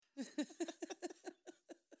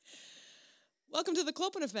Welcome to The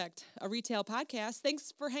Clopen Effect, a retail podcast.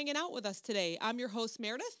 Thanks for hanging out with us today. I'm your host,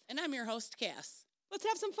 Meredith. And I'm your host, Cass. Let's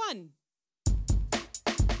have some fun.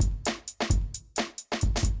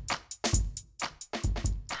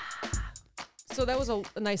 So that was a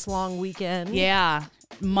nice long weekend. Yeah.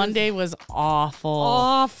 Monday was awful.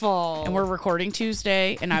 Awful. And we're recording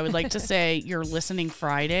Tuesday, and I would like to say you're listening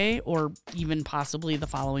Friday or even possibly the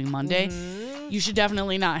following Monday. Mm-hmm. You should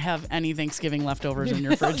definitely not have any Thanksgiving leftovers in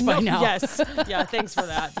your fridge by now. Yes. Yeah, thanks for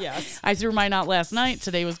that. Yes. I threw mine out last night.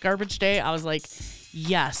 Today was garbage day. I was like,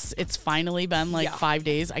 yes, it's finally been 5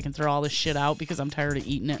 days. I can throw all this shit out because I'm tired of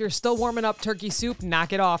eating it. If you're still warming up turkey soup,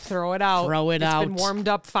 knock it off. Throw it out. It's been warmed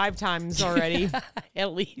up 5 times already.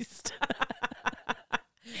 At least.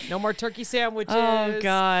 No more turkey sandwiches. Oh,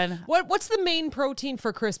 God. What's the main protein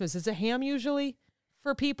for Christmas? Is it ham usually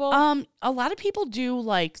for people? A lot of people do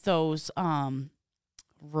like those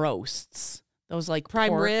roasts. Those like prime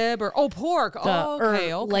pork, rib or pork.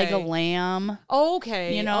 Okay. Leg of lamb.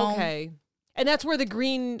 Okay. You know? Okay. And that's where the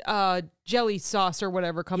green jelly sauce or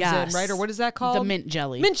whatever comes in, right? Or what is that called? The mint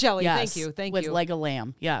jelly. Mint jelly. Yes. Thank you. With leg of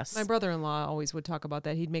lamb. Yes. My brother-in-law always would talk about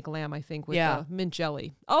that. He'd make lamb, I think, with the mint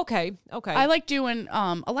jelly. Okay. I like doing,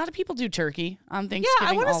 a lot of people do turkey on Thanksgiving also.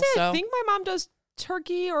 Yeah, I want to say, I think my mom does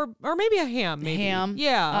turkey or maybe a ham. Maybe. Ham.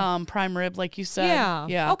 Yeah. Prime rib, like you said.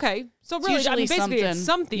 Yeah. Okay. So really, basically it's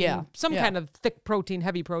something, some kind of thick protein,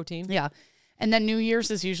 heavy protein. Yeah. And then New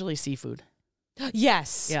Year's is usually seafood.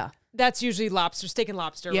 Yes. Yeah. That's usually lobster, steak and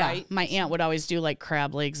lobster, right? My aunt would always do like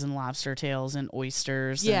crab legs and lobster tails and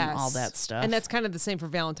oysters and all that stuff. And that's kind of the same for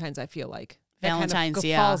Valentine's, I feel like. Valentine's,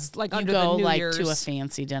 falls like under go the New like Year's. to a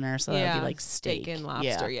fancy dinner, so that'd be like steak and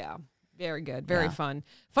lobster. Yeah. Very good. Very fun.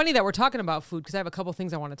 Funny that we're talking about food because I have a couple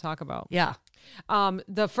things I want to talk about. Yeah.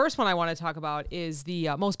 The first one I want to talk about is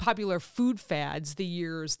the most popular food fads the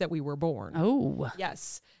years that we were born. Oh.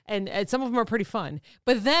 Yes. And some of them are pretty fun.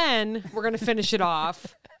 But then we're going to finish it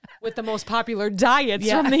off with the most popular diets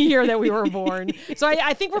from the year that we were born. So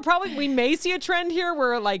I think we may see a trend here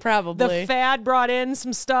where like the fad brought in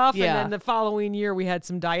some stuff and then the following year we had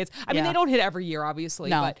some diets. I mean, they don't hit every year,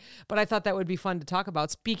 obviously, but I thought that would be fun to talk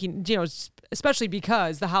about. Speaking, especially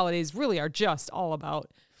because the holidays really are just all about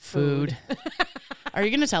food. Are you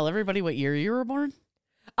going to tell everybody what year you were born?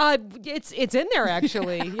 It's in there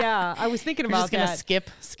actually. Yeah, I was thinking about that. You're just gonna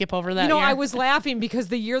skip over that. You know, year? I was laughing because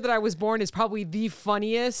the year that I was born is probably the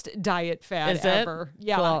funniest diet fad ever.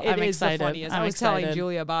 Yeah, cool. It is excited. the funniest. I'm was excited. telling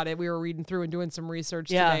Julia about it. We were reading through and doing some research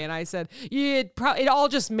today, and I said, it all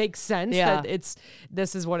just makes sense that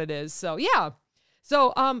this is what it is. So yeah.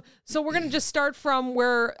 So we're going to just start from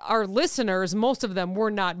where our listeners, most of them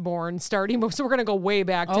were not born starting. So we're going to go way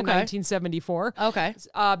back to 1974. Okay.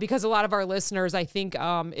 Because a lot of our listeners, I think,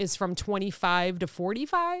 is from 25 to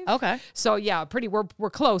 45. Okay. So yeah, we're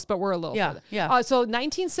close, but we're a little further. Yeah. So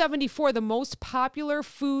 1974, the most popular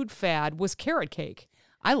food fad was carrot cake.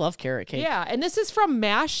 I love carrot cake. Yeah. And this is from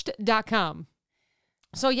mashed.com.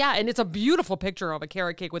 So yeah, and it's a beautiful picture of a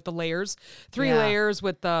carrot cake with the layers, 3 layers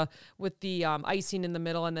with the icing in the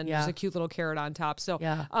middle, and then there's a cute little carrot on top. So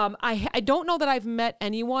I don't know that I've met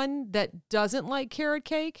anyone that doesn't like carrot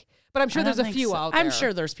cake, but I'm sure there's a few out there. I'm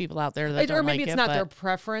sure there's people out there that don't or maybe like it's it, not but their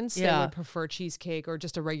preference. They would prefer cheesecake or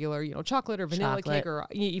just a regular, chocolate or vanilla cake, or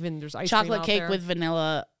even there's ice cream chocolate out cake there. with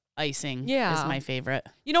vanilla icing is my favorite.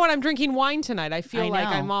 You know what? I'm drinking wine tonight. I feel like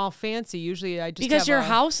I'm all fancy. Usually I just because your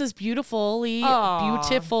house is beautifully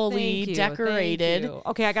decorated. Thank you.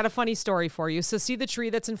 Okay, I got a funny story for you. So see the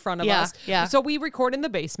tree that's in front of us? Yeah. So we record in the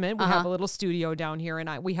basement. We have a little studio down here,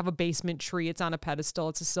 and we have a basement tree. It's on a pedestal.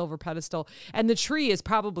 It's a silver pedestal, and the tree is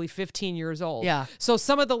probably 15 years old. Yeah. So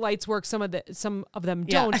some of the lights work, some of them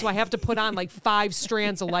don't. So I have to put on like 5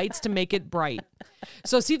 strands of lights to make it bright.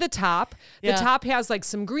 So see the top? The top has like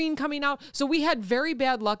some green coming out. So we had very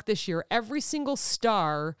bad luck this year. Every single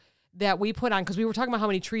star that we put on, because we were talking about how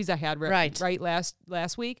many trees I had right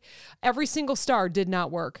last week. Every single star did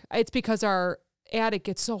not work. It's because our attic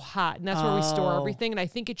gets so hot, and that's where we store everything, and I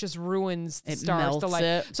think it just ruins the stars. Melts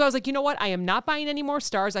it. So I was like, you know what? I am not buying any more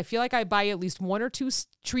stars. I feel like I buy at least 1 or 2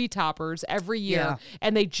 tree toppers every year,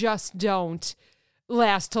 and they just don't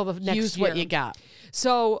last till the next year. Use what you got.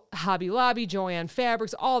 So Hobby Lobby, Joann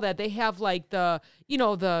Fabrics, all that, they have like the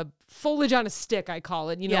foliage on a stick, I call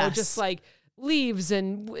it, just like leaves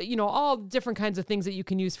and, all different kinds of things that you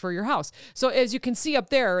can use for your house. So as you can see up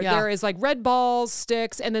there, there is like red balls,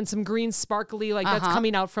 sticks, and then some green sparkly, like that's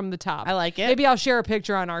coming out from the top. I like it. Maybe I'll share a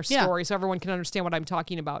picture on our story so everyone can understand what I'm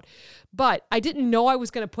talking about. But I didn't know I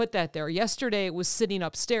was going to put that there. Yesterday it was sitting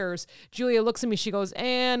upstairs. Julia looks at me, she goes,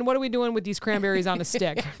 "And what are we doing with these cranberries on a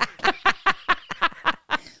stick?"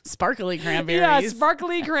 sparkly cranberries. Yeah,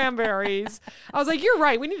 sparkly cranberries. I was like, you're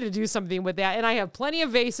right. We need to do something with that. And I have plenty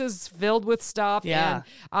of vases filled with stuff. Yeah.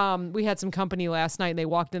 And we had some company last night and they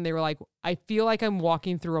walked in. They were like, I feel like I'm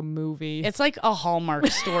walking through a movie. It's like a Hallmark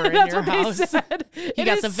store in That's your what house. They said. You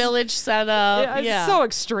got the village set up. It's so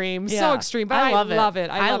extreme. Yeah. So extreme. But I love it.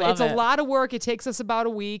 I love it. It's it. a lot of work. It takes us about a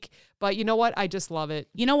week. But you know what? I just love it.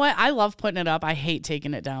 You know what? I love putting it up. I hate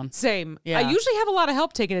taking it down. Same. Yeah. I usually have a lot of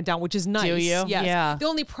help taking it down, which is nice. Do you? Yes. Yeah. The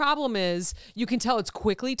only problem is you can tell it's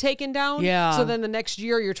quickly taken down. Yeah. So then the next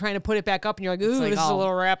year you're trying to put it back up and you're like, ooh, like this is a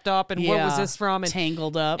little wrapped up. And what was this from? And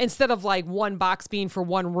tangled up. instead of like one box being for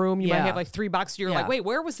one room, you might Yeah. have like 3 boxes. You're like, wait,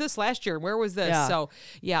 where was this last year? Where was this? Yeah. So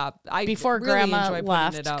yeah, I Before really Grandma enjoy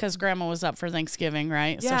left, putting it up. because Grandma was up for Thanksgiving,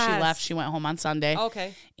 right? So Yes. she left. She went home on Sunday.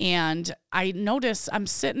 Okay. And I notice I'm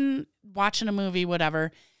sitting watching a movie,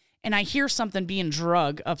 whatever, and I hear something being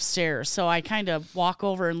drug upstairs. So I kind of walk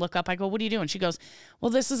over and look up. I go, what are you doing? She goes, well,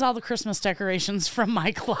 this is all the Christmas decorations from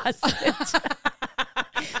my closet.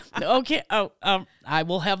 Okay. Oh, I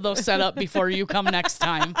will have those set up before you come next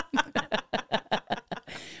time.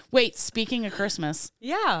 Wait, speaking of Christmas.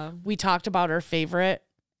 Yeah. We talked about our favorite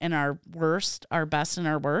and our worst, our best and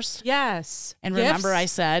our worst. Yes. And Gifts? remember I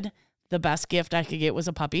said the best gift I could get was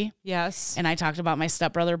a puppy. Yes. And I talked about my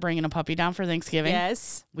stepbrother bringing a puppy down for Thanksgiving.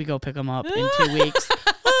 Yes. We go pick him up in 2 weeks.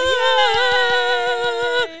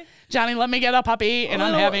 Yay! Johnny, let me get a puppy. And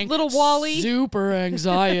I'm having little Wally. super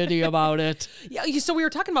anxiety about it. Yeah. So we were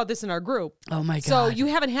talking about this in our group. Oh my God. So you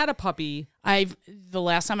haven't had a puppy. The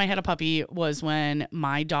last time I had a puppy was when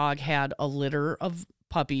my dog had a litter of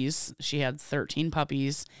puppies. She had 13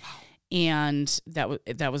 puppies. And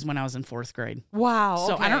that was when I was in 4th grade. Wow.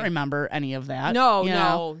 So okay. I don't remember any of that.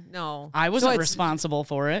 No. I wasn't responsible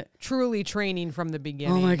for it. Truly training from the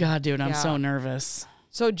beginning. Oh my God, dude. I'm Yeah. so nervous.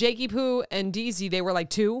 So Jakey Poo and Deezy, they were like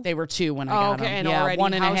 2? They were 2 when I got them. And yeah, already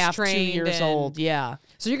 1.5, 2 house-trained years and- old. Yeah.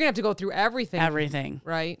 So you're going to have to go through everything. Everything.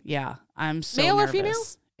 Right? Yeah. I'm so Male or nervous. female?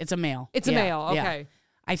 It's a male. It's a Yeah, male. yeah. Okay.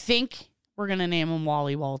 I think we're going to name him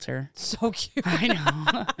Wally Walter. So cute. I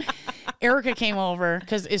know. Erica came over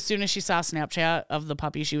because as soon as she saw Snapchat of the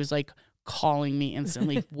puppy, she was like calling me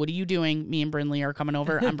instantly. What are you doing? Me and Brinley are coming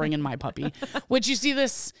over. I'm bringing my puppy. Would you see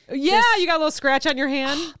this? Yeah, you got a little scratch on your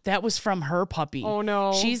hand. That was from her puppy. Oh,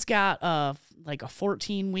 no. She's got a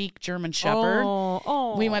 14-week German Shepherd.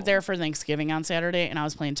 Oh. We went there for Thanksgiving on Saturday, and I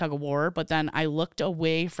was playing tug of war. But then I looked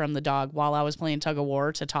away from the dog while I was playing tug of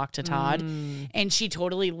war to talk to Todd, and she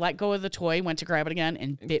totally let go of the toy, went to grab it again,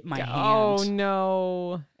 and bit my hand. Oh,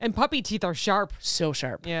 no. And puppy teeth are sharp. So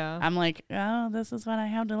sharp. Yeah. I'm like, oh, this is what I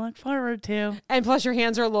have to look forward to. And plus your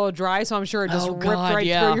hands are a little dry, so I'm sure it just Oh, ripped God, right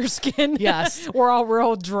yeah. through your skin. Yes. We're all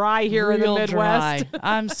real dry here in the Real Midwest. dry.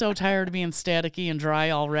 I'm so tired of being staticky and dry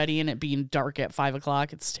already, and it being dark at 5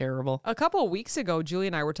 o'clock. It's terrible. A couple of weeks ago, Julie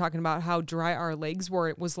and I were talking about how dry our legs were.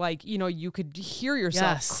 It was like, you could hear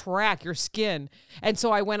yourself Yes. crack your skin. And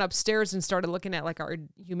so I went upstairs and started looking at like our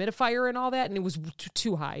humidifier and all that, and it was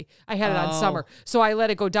too high. I had it on summer. So I let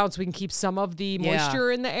it go down so we can keep some of the moisture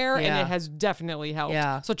in the air, and Yeah. it has definitely helped.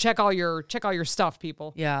 Yeah. So check all your stuff,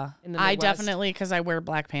 people. Yeah. In the I Midwest. definitely, because I wear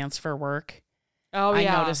black pants for work. Oh, I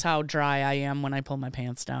yeah. notice how dry I am when I pull my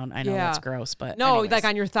pants down. I know Yeah. that's gross, but No, anyways. like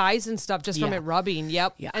on your thighs and stuff, just from Yeah. it rubbing.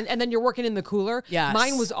 Yep. Yeah. And then you're working in the cooler. Yes.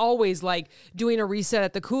 Mine was always like doing a reset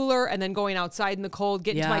at the cooler and then going outside in the cold,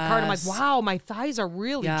 getting to my car. And I'm like, Yes. wow, my thighs are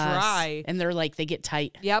really Yes. dry. And they get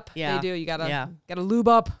tight. Yep. Yeah. They do. You gotta Yeah. lube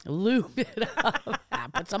up. Lube it up.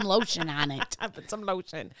 Put some lotion on it. Put some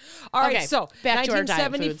lotion. All right. Okay, So back to our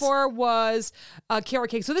diet 1974 was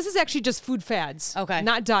carrot cake. So this is actually just food fads. Okay.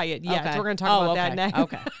 Not diet yet. Okay. We're going to talk about that okay. next.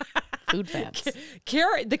 Okay. Food fads.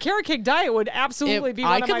 The carrot cake diet would absolutely be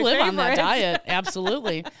one I of could my live favorites. on that diet.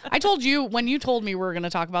 Absolutely. I told you when you told me we were going to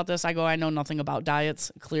talk about this, I go, I know nothing about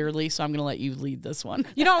diets clearly, so I'm going to let you lead this one.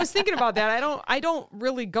 I was thinking about that. I don't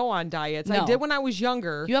really go on diets. I No. did when I was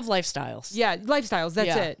younger. You have lifestyles. Yeah, lifestyles. That's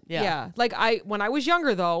Yeah, it. yeah. Yeah. Like when I was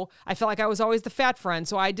younger though, I felt like I was always the fat friend,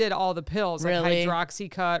 so I did all the pills, Really? like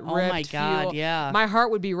Hydroxycut, Oh Ripped, my God, Fuel. yeah. My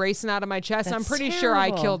heart would be racing out of my chest. I'm That's pretty sure I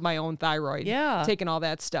terrible. killed my own thyroid. Yeah. taking all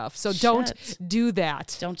that stuff. So don't Shit. do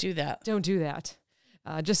that. Don't do that. Don't do that.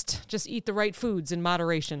 Just eat the right foods in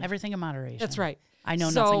moderation. Everything in moderation. That's right. I know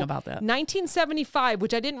So, nothing about that. 1975,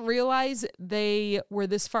 which I didn't realize they were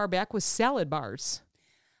this far back, was salad bars.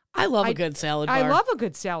 I love a good salad bar. I love a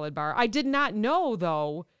good salad bar. I did not know,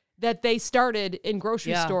 though, that they started in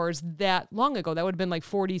grocery Yeah. stores that long ago. That would have been like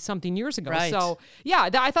 40-something years ago. Right. So, yeah,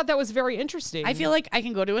 I thought that was very interesting. I feel like I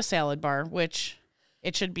can go to a salad bar, which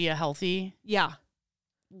it should be a healthy Yeah.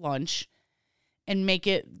 lunch, and make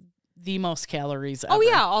it the most calories ever. Oh,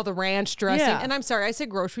 yeah, all the ranch dressing. Yeah. And I'm sorry, I said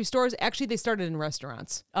grocery stores. Actually, they started in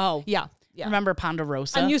restaurants. Oh. Yeah. Yeah. Remember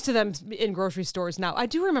Ponderosa? I'm used to them in grocery stores now. I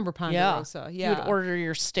do remember Ponderosa. Yeah. You would order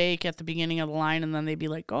your steak at the beginning of the line, and then they'd be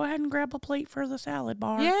like, go ahead and grab a plate for the salad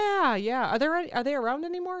bar. Yeah, yeah. Are they around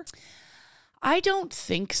anymore? I don't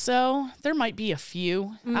think so. There might be a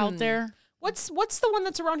few out there. What's the one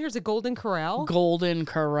that's around here? Is it Golden Corral? Golden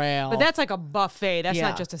Corral. But that's like a buffet. That's Yeah.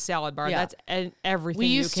 not just a salad bar. Yeah. That's everything we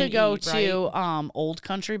used to go eat, right? to Old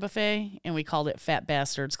Country Buffet, and we called it Fat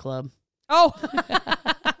Bastards Club. Oh.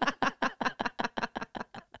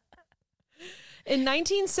 In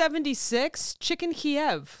 1976, Chicken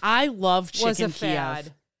Kiev I love was Chicken a fad.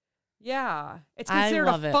 Kiev. Yeah. It's I considered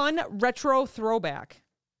love a it. fun retro throwback.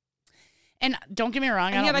 And don't get me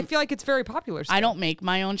wrong, And yet I feel like it's very popular still. I don't make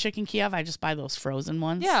my own Chicken Kiev. I just buy those frozen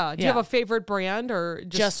ones. Yeah. Do you have a favorite brand or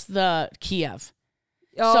just the Kiev?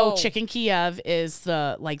 Oh. So Chicken Kiev is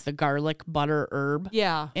the garlic butter herb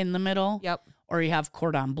Yeah. in the middle. Yep. Or you have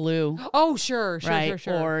cordon bleu. Oh, sure. Right.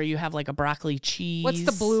 Or you have like a broccoli cheese. What's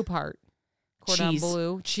the blue part? Cordon Cheese.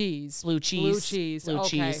 bleu. Cheese. Blue cheese. Blue cheese. Blue Okay.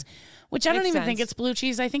 cheese. Which I don't Makes even think sense. it's blue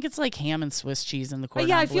cheese. I think it's like ham and Swiss cheese in the cordon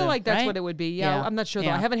Yeah, I bleu, feel like that's right? what it would be. Yeah, Yeah. I'm not sure though.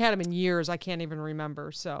 Yeah. I haven't had them in years. I can't even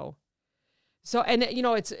remember. So and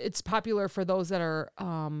it's popular for those that are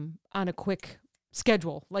on a quick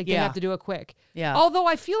schedule. Like they Yeah. have to do it quick. Yeah. Although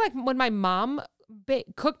I feel like when my mom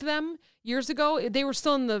cooked them years ago, they were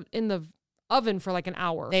still in the oven for like an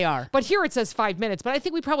hour. They are. But here it says 5 minutes. But I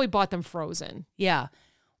think we probably bought them frozen. Yeah.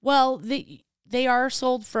 Well, they are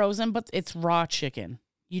sold frozen, but it's raw chicken.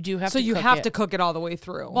 You do have So to you cook have it. to cook it all the way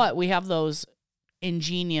through. But we have those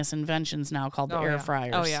ingenious inventions now called the Oh, air yeah.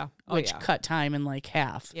 fryers. Oh, yeah. Oh, which yeah. cut time in like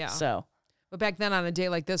half. Yeah. So, But back then on a day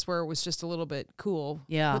like this where it was just a little bit cool,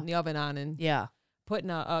 Yeah. putting the oven on and yeah. putting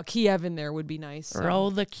a Kiev in there would be nice. So. Throw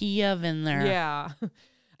the Kiev in there. Yeah.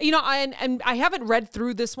 And I haven't read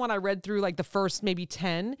through this one. I read through like the first maybe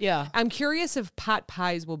 10. Yeah. I'm curious if pot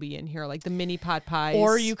pies will be in here, like the mini pot pies.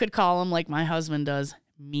 Or you could call them like my husband does,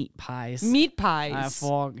 meat pies. meat I pies.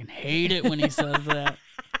 fucking hate it when he says that.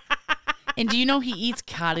 And do you know he eats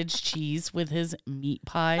cottage cheese with his meat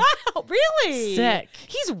pie? Oh, really? Sick.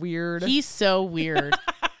 He's weird. He's so weird.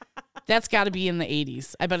 That's got to be in the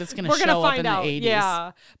 80s. I bet it's going to We're show gonna up find in out. the 80s.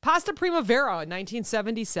 Yeah. Pasta Primavera,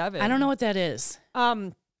 1977. I don't know what that is.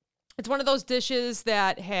 It's one of those dishes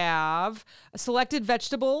that have selected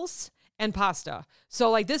vegetables and pasta. So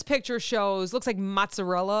like this picture looks like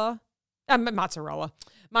mostaccioli.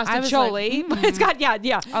 It's got,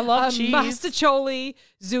 yeah. I love cheese. Mostaccioli,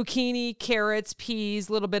 zucchini, carrots, peas,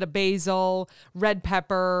 a little bit of basil, red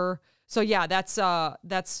pepper. So yeah, that's kind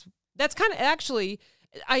of actually,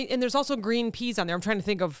 and there's also green peas on there. I'm trying to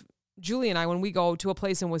think of Julie and I, when we go to a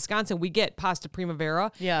place in Wisconsin, we get pasta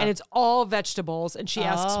primavera. Yeah. And it's all vegetables. And she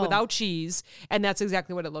asks Oh. without cheese. And that's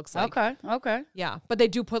exactly what it looks like. Okay. Yeah. But they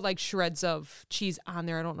do put like shreds of cheese on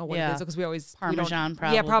there. I don't know what it Yeah. is because we don't- Parmesan,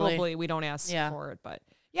 Yeah, probably. probably. We don't ask for it. But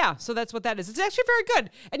yeah, so that's what that is. It's actually very good.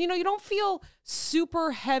 And you don't feel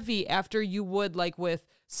super heavy after you would like with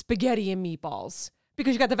spaghetti and meatballs.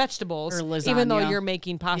 Because you got the vegetables. Or even though lasagna. you're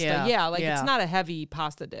making pasta. Yeah. Yeah, Yeah. it's not a heavy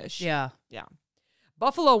pasta dish. Yeah. Yeah.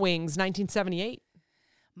 Buffalo wings, 1978.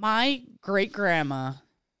 My great grandma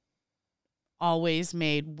always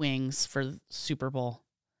made wings for Super Bowl.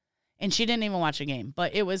 And she didn't even watch a game.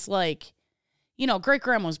 But it was like, great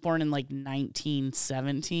grandma was born in like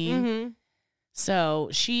 1917. Mm-hmm. So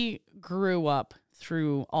she grew up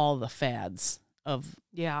through all the fads of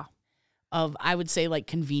I would say like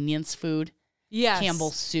convenience food. Yes.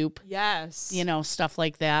 Campbell's soup. Yes. Stuff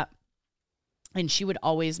like that. And she would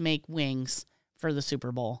always make wings for the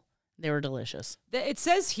Super Bowl. They were delicious. It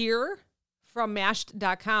says here from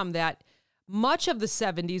mashed.com that much of the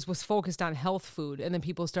 70s was focused on health food, and then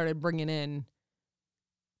people started bringing in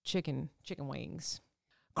chicken wings.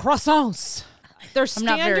 Croissants. Their I'm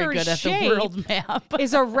not standard very good at the shape world map.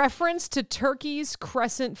 is a reference to Turkey's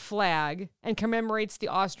crescent flag and commemorates the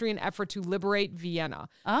Austrian effort to liberate Vienna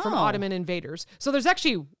from Oh. Ottoman invaders. So there's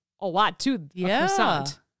actually a lot to a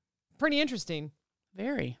croissant. Pretty interesting.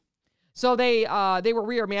 Very. So they were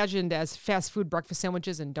reimagined as fast food breakfast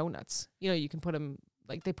sandwiches and donuts. You can put them,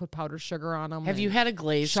 like they put powdered sugar on them. Have you had a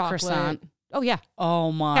glazed croissant? Oh, yeah.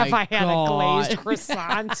 Oh, my Have I had God. a glazed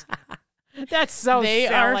croissant? That's so They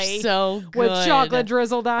silly. are so good. With chocolate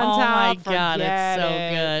drizzled on Oh, top. my God. Forget It's so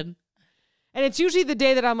it. good. And it's usually the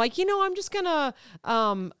day that I'm like, I'm just gonna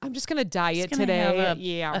diet Just gonna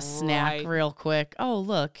today. have a snack right. real quick. Oh,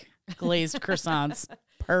 look. Glazed croissants.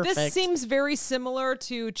 Perfect. This seems very similar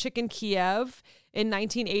to Chicken Kiev. In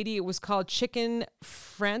 1980, it was called Chicken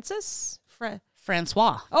Francis.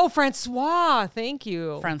 Francois. Oh, Francois. Thank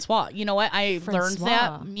you. Francois. You know what? I learned Francois.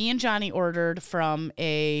 that. Me and Johnny ordered from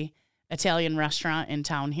a Italian restaurant in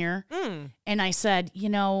town here. And I said,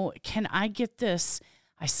 can I get this?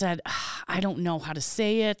 I said, I don't know how to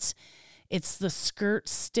say it. It's the skirt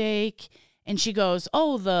steak. And she goes,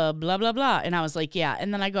 oh, the blah, blah, blah. And I was like, yeah.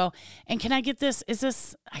 And then I go, and can I get this? Is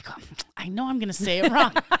this, I go, I know I'm going to say it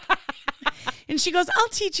wrong. And she goes, I'll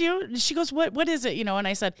teach you. And she goes, what is it? And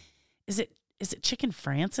I said, is it Chicken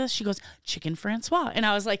Francis? She goes, Chicken Francois. And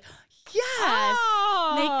I was like, yes,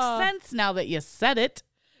 makes sense now that you said it.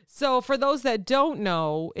 So for those that don't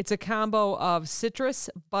know, it's a combo of citrus,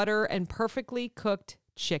 butter, and perfectly cooked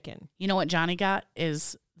chicken. You know what Johnny got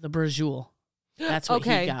is the braciole. That's what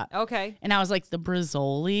he got. Okay. And I was like, the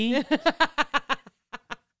Brazzoli?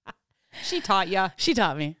 She taught ya. She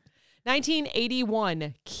taught me.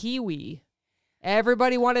 1981, kiwi.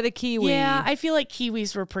 Everybody wanted a kiwi. Yeah, I feel like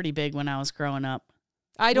kiwis were pretty big when I was growing up.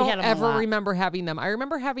 I don't ever remember having them. I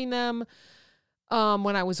remember having them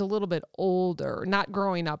when I was a little bit older. Not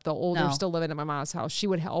growing up, though. Older, still living at my mom's house. She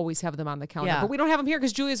would always have them on the counter. Yeah. But we don't have them here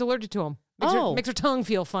because Julia's allergic to them. Makes her tongue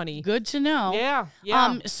feel funny. Good to know.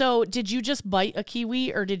 Yeah. So did you just bite a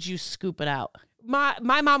kiwi or did you scoop it out? My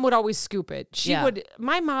mom would always scoop it. She would.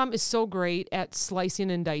 My mom is so great at slicing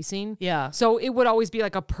and dicing. Yeah. So it would always be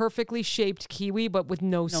like a perfectly shaped kiwi, but with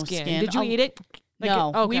no skin. Did you eat it?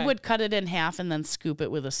 No, we would cut it in half and then scoop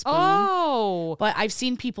it with a spoon. Oh. But I've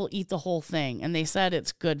seen people eat the whole thing, and they said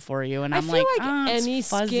it's good for you. And I I'm feel like any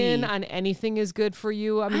skin on anything is good for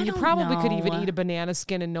you. I mean, you probably could even eat a banana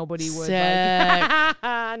skin and nobody would. No.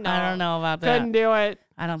 I don't know about that. Couldn't do it.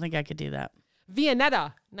 I don't think I could do that.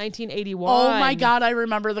 Viennetta, 1981. Oh, my God. I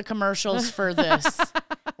remember the commercials for this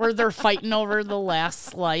where they're fighting over the last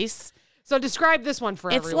slice. So describe this one for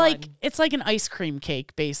everyone. It's like an ice cream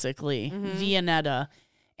cake, basically, Viennetta.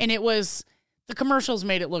 And the commercials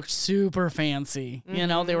made it look super fancy.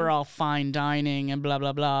 They were all fine dining and blah,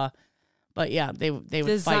 blah, blah. But yeah, they would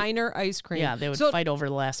Designer ice cream. Yeah, they would fight over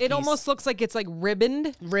the last piece. It almost looks like it's like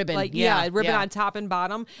ribboned. Ribbon, ribbon on top and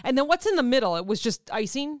bottom. And then what's in the middle? It was just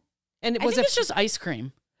icing? And I think it's just ice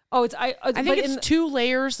cream. Oh, I think it's 2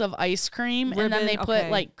 layers of ice cream, ribbon, and then they put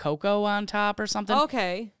like cocoa on top or something.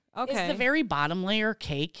 Okay. Is the very bottom layer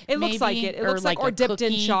cake? It looks like it. It looks like or dipped cookie.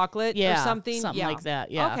 in chocolate or something. Something like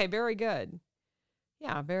that. Yeah. Okay, very good.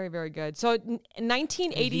 Yeah, very, very good. So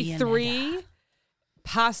 1983,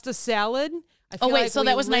 pasta salad. So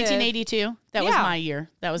that was 1982. That was my year.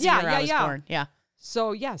 That was the year I was born. Yeah.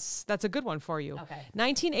 So yes, that's a good one for you. Okay.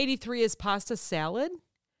 1983 is pasta salad.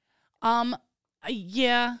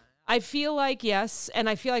 Yeah. I feel like yes, and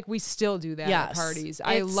I feel like we still do that at parties.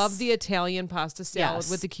 I love the Italian pasta salad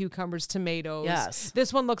with the cucumbers, tomatoes. Yes.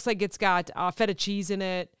 This one looks like it's got feta cheese in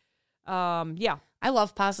it. Yeah. I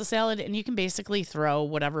love pasta salad, and you can basically throw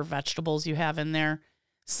whatever vegetables you have in there.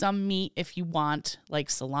 Some meat if you want, like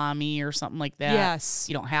salami or something like that. Yes.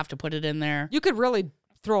 You don't have to put it in there. You could really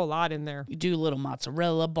throw a lot in there. You do little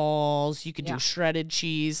mozzarella balls. You could do shredded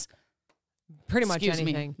cheese. Pretty much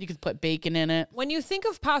anything. You could put bacon in it. When you think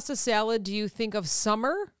of pasta salad, do you think of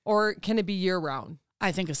summer or can it be year round?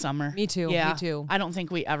 I think of summer. Me too. Yeah. Me too. I don't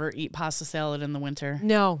think we ever eat pasta salad in the winter.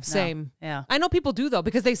 No, same. Yeah. I know people do though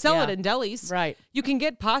because they sell it in delis. Right. You can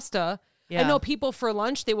get pasta. Yeah. I know people for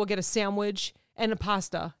lunch, they will get a sandwich and a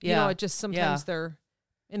pasta. Yeah. It just sometimes they're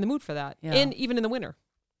in the mood for that. Yeah. And even in the winter.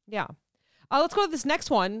 Yeah. Let's go to this next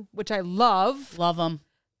one, which I love. Love them.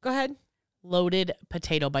 Go ahead. Loaded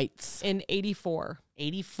potato bites. In 84.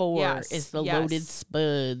 84 is the loaded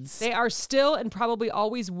spuds. They are still and probably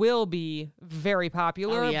always will be very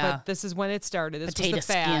popular, but this is when it started. This potato was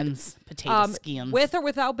the fad. Skins. Potato skins. With or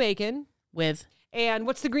without bacon? With. And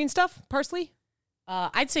what's the green stuff? Parsley?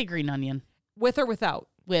 I'd say green onion. With or without?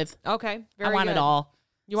 With. Okay. I want it all.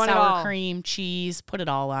 You want sour it all? Sour cream, cheese, put it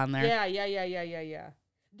all on there. Yeah.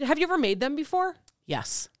 Have you ever made them before?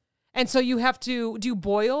 Yes. And so you have to, do you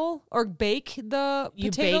boil or bake the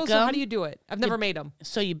potatoes? Or how do you do it? I've never made them.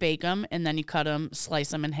 So you bake them and then you cut them,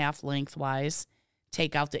 slice them in half lengthwise,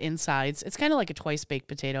 take out the insides. It's kind of like a twice baked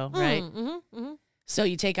potato, right? So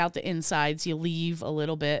you take out the insides, you leave a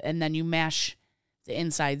little bit, and then you mash the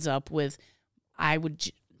insides up with,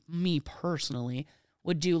 me personally,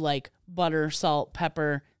 would do like butter, salt,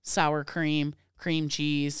 pepper, sour cream, cream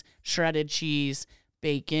cheese, shredded cheese,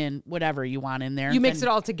 bacon, whatever you want in there. You mix it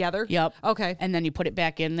all together? Yep. Okay. And then you put it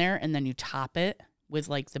back in there, and then you top it with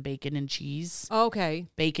like the bacon and cheese. Okay.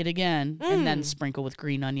 Bake it again, and then sprinkle with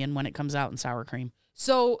green onion when it comes out and sour cream.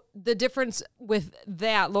 So the difference with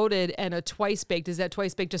that loaded and a twice baked is that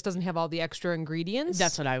twice baked just doesn't have all the extra ingredients?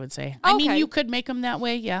 That's what I would say. I mean, you could make them that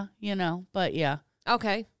way, but yeah.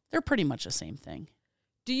 Okay. They're pretty much the same thing.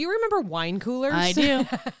 Do you remember wine coolers? I do.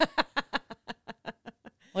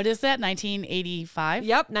 What is that, 1985?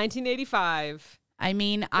 Yep, 1985. I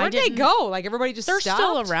mean, Where'd they go? Like, everybody just They're stopped?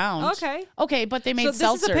 still around. Okay. Okay, but they made seltzers.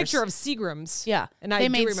 So this is a picture of Seagram's. Yeah. And they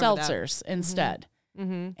made remember seltzers instead.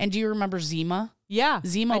 Mm-hmm. And do you remember Zima? Yeah.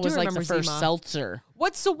 Zima was like the first seltzer.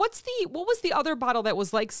 What was the other bottle that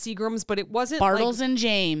was like Seagram's, but it wasn't Bartles and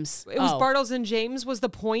James. It was Bartles and James was the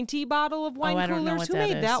pointy bottle of wine coolers. I don't know what Who that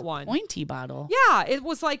made is. that one? Pointy bottle. Yeah, it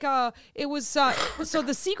was like so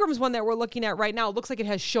the Seagram's one that we're looking at right now, it looks like it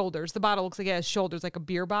has shoulders. The bottle looks like it has shoulders, like a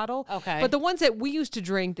beer bottle. Okay. But the ones that we used to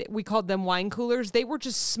drink, we called them wine coolers. They were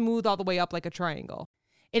just smooth all the way up like a triangle.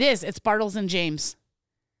 It is. It's Bartles and James.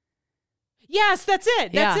 Yes, that's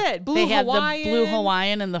it. That's it. Blue Hawaiian. The blue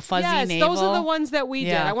Hawaiian and the fuzzy navel. Yes, those are the ones that we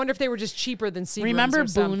did. I wonder if they were just cheaper than Seagram's. Remember or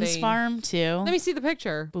something. Boone's Farm too? Let me see the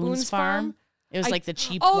picture. Boone's Farm. It was like the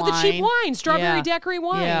cheap wine. Oh, the cheap wine. Strawberry daiquiri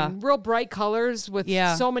wine. Yeah. Real bright colors with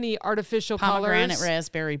so many artificial Pomegranate, colors.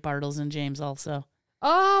 raspberry, Bartles and James also.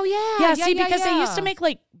 Oh, yeah. Yeah, see, because they used to make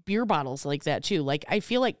like beer bottles like that too. Like I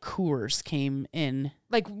feel like Coors came in.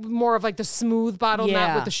 Like more of like the smooth bottle,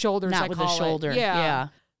 not with the shoulders. Not with the shoulder. Yeah.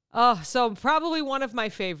 Oh, so probably one of my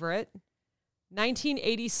favorite.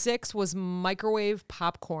 1986 was microwave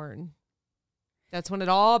popcorn. That's when it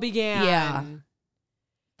all began. Yeah.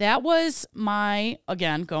 That was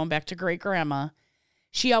again, going back to great grandma.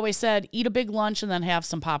 She always said, eat a big lunch and then have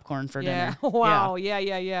some popcorn for dinner. Wow. Yeah.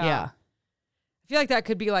 Yeah. I feel like that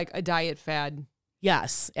could be like a diet fad.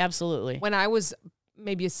 Yes, absolutely. When I was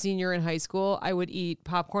maybe a senior in high school, I would eat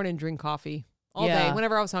popcorn and drink coffee all day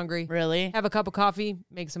whenever I was hungry. Really? Have a cup of coffee,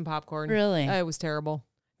 make some popcorn. Really? It was terrible.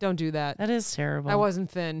 Don't do that. That is terrible. I wasn't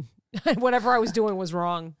thin. Whatever I was doing was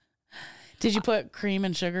wrong. Did you put cream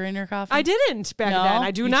and sugar in your coffee? I didn't back No? then.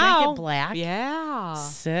 I do You now. drank it black? Yeah.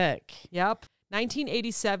 Sick. Yep.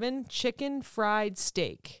 1987, chicken fried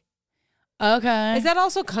steak. Okay. Is that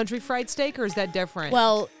also country fried steak or is that different?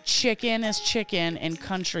 Well, chicken is chicken and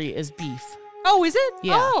country is beef. Oh, is it?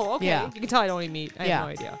 Yeah. Oh, okay. Yeah. You can tell I don't eat meat. I have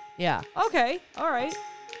no idea. Yeah. Okay. All right.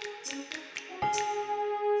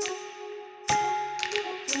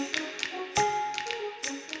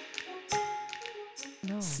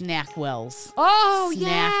 Snackwells. Oh, Snackwells.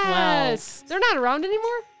 yes. They're not around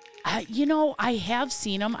anymore? I have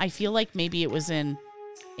seen them. I feel like maybe it was in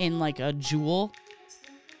like a Jewel.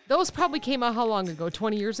 Those probably came out how long ago?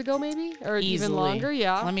 20 years ago, maybe? Or Easily. even longer?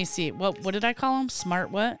 Yeah. Let me see. What did I call them?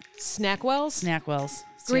 Smart what? Snackwells? Snackwells.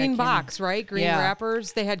 Green box, right? Green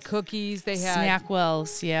wrappers. They had cookies. They had...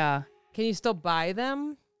 Snackwells, yeah. Can you still buy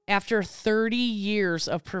them? After 30 years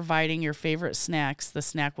of providing your favorite snacks, the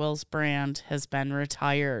Snackwells brand has been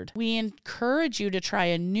retired. We encourage you to try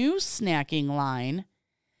a new snacking line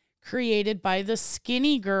created by the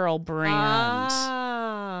Skinny Girl brand.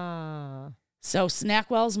 So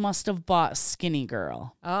Snackwells must have bought Skinny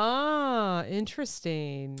Girl. Ah,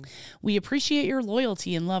 interesting. We appreciate your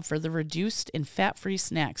loyalty and love for the reduced and fat-free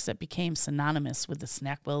snacks that became synonymous with the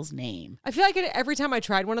Snackwells name. I feel like every time I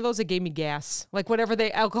tried one of those, it gave me gas. Like whatever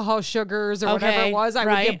the alcohol sugars or whatever it was, I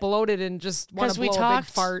would get bloated and just want to blow a big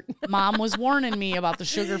fart. Mom was warning me about the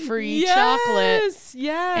sugar-free chocolate. Yes.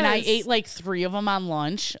 And I ate like 3 of them on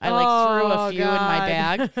lunch. I threw a few in my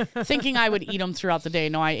bag, thinking I would eat them throughout the day.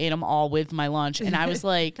 No, I ate them all with my lunch. And I was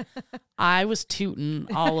like, I was tooting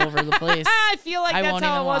all over the place. I feel like that's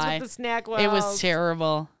how it was with the Snackwells. It was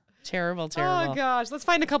terrible. Terrible. Oh, gosh. Let's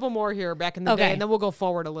find a couple more here back in the day, and then we'll go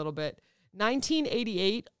forward a little bit.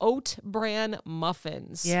 1988 oat bran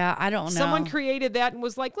muffins. Yeah, I don't know. Someone created that and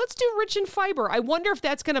was like, let's do rich in fiber. I wonder if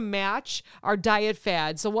that's going to match our diet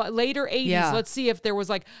fad. So what later 80s, let's see if there was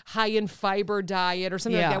like high in fiber diet or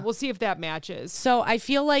something like that. We'll see if that matches. So I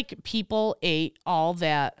feel like people ate all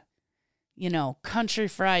that, country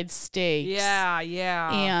fried steaks.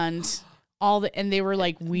 Yeah. And and they were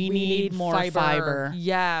like, we need more fiber.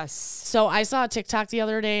 Yes. So I saw a TikTok the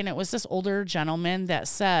other day and it was this older gentleman that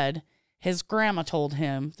said his grandma told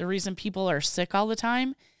him the reason people are sick all the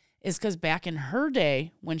time is because back in her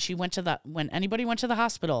day, when anybody went to the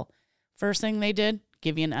hospital, first thing they did,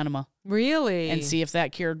 give you an enema. Really? And see if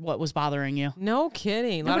that cured what was bothering you. No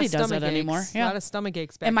kidding. Nobody does that anymore. Yeah. A lot of stomach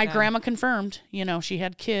aches back And my then. grandma confirmed, she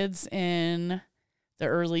had kids in the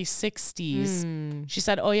early 60s. She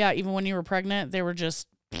said, oh yeah, even when you were pregnant, they were just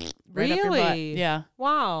right up your butt. Yeah.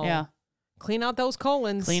 Wow. Yeah. Clean out those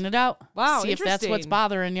colons. Clean it out. Wow, See if that's what's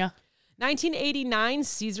bothering you. 1989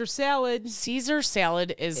 Caesar salad. Caesar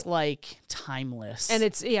salad is like timeless. And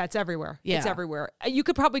it's everywhere. Yeah. It's everywhere. You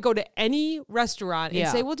could probably go to any restaurant and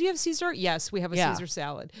say, well, do you have Caesar? Yes, we have a Caesar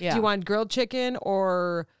salad. Yeah. Do you want grilled chicken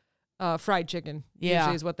or fried chicken? Yeah.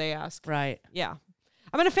 Usually is what they ask. Right. Yeah.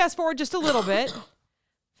 I'm going to fast forward just a little bit.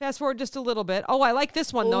 Oh, I like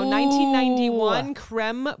this one, though. 1991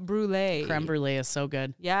 creme brulee. Creme brulee is so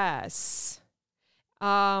good. Yes.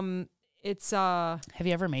 It's Have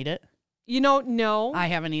you ever made it? No. I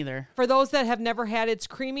haven't either. For those that have never had, it's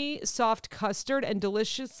creamy, soft custard and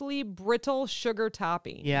deliciously brittle sugar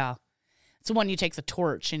topping. Yeah. It's the one you take the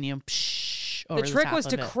torch and you over the trick top was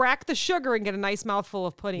to of it. crack the sugar and get a nice mouthful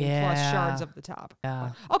of pudding plus shards of the top.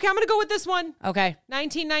 Yeah. Okay, I'm going to go with this one. Okay.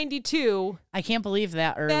 1992. I can't believe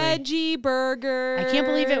that early. Veggie burger. I can't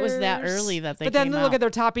believe it was that early that they But then came look out. at they're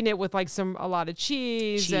topping it with like a lot of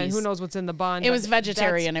cheese and who knows what's in the bun. It was but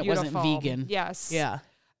vegetarian. that's It wasn't beautiful. vegan. Yes. Yeah.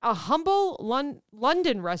 A humble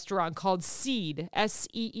London restaurant called Seed,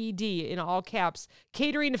 S-E-E-D in all caps,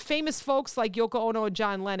 catering to famous folks like Yoko Ono and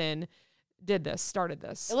John Lennon, started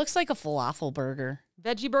this. It looks like a falafel burger.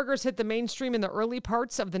 Veggie burgers hit the mainstream in the early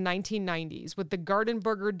parts of the 1990s, with the Garden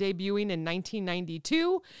Burger debuting in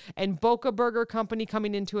 1992 and Boca Burger Company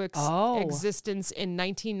coming into existence in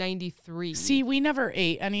 1993. See, we never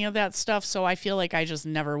ate any of that stuff, so I feel like I just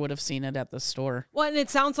never would have seen it at the store. Well, and it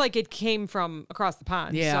sounds like it came from across the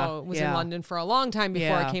pond. Yeah, So it was in London for a long time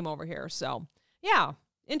before it came over here. So, yeah.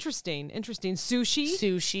 Interesting.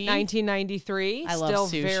 Sushi. 1993. I love Still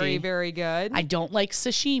sushi. very, very good. I don't like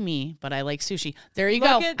sashimi, but I like sushi. There you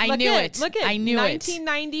go. I knew it. Look at I knew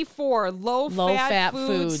 1994. Low-fat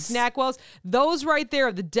foods. Snack wells. Those right there,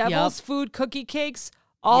 the devil's food cookie cakes,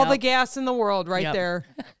 all the gas in the world right there.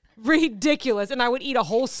 Ridiculous. And I would eat a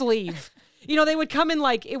whole sleeve. They would come in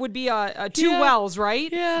like, it would be two wells,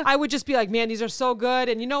 right? Yeah. I would just be like, man, these are so good.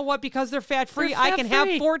 And you know what? Because they're fat-free, I can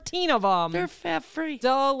have 14 of them. They're fat-free.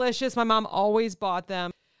 Delicious. My mom always bought them.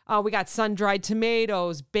 We got sun-dried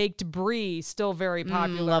tomatoes, baked brie, still very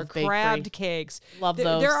popular. Love baked Crabbed brie. cakes. Love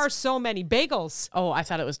those. There are so many. Bagels. Oh, I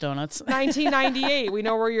thought it was donuts. 1998. We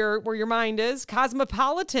know where your mind is.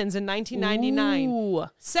 Cosmopolitans in 1999. Ooh.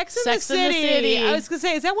 Sex in the City. I was going to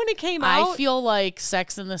say, is that when it came out? I feel like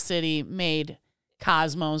Sex in the City made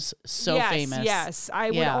Cosmos so famous. Yes,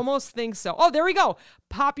 I would almost think so. Oh, there we go.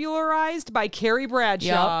 Popularized by Carrie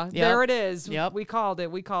Bradshaw. Yep. There it is. Yep. We called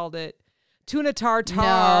it. Tuna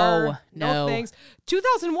tartare. No thanks.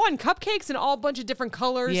 2001 cupcakes in all bunch of different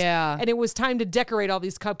colors. Yeah. And it was time to decorate all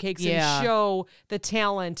these cupcakes and show the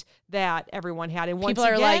talent that everyone had. And once People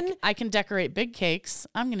are again, like, I can decorate big cakes.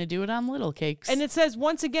 I'm going to do it on little cakes. and it says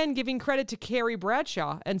once again giving credit to Carrie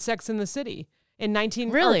Bradshaw and Sex in the City in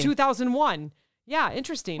 2001. Yeah,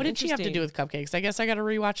 interesting. What did she have to do with cupcakes? I guess I got to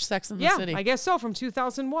rewatch Sex in the City. Yeah, I guess so, from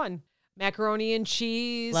 2001. Macaroni and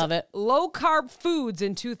cheese. Love it. Low carb foods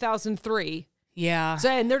in 2003. Yeah. So,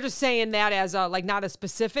 and they're just saying that as like not a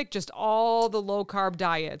specific, just all the low carb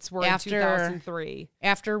diets were in 2003.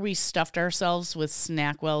 After we stuffed ourselves with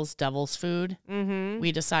Snackwell's Devil's Food,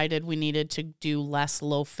 we decided we needed to do less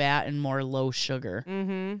low fat and more low sugar.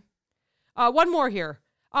 One more here.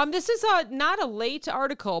 This is not a late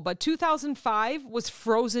article, but 2005 was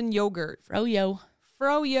frozen yogurt. Froyo.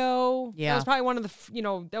 Yeah. That was probably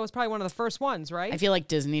one of the first ones, right? I feel like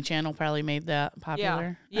Disney Channel probably made that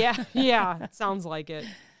popular. Yeah. Sounds like it.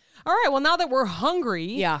 All right. Well, now that we're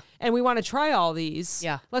hungry and we want to try all these,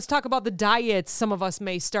 let's talk about the diets some of us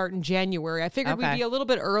may start in January. I figured we'd be a little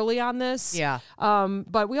bit early on this. Yeah.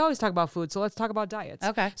 But we always talk about food, so let's talk about diets.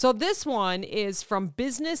 Okay. So this one is from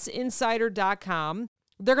businessinsider.com.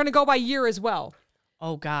 They're going to go by year as well.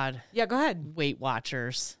 Oh, God. Yeah, go ahead. Weight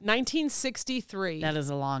Watchers. 1963. That is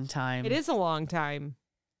a long time. It is a long time.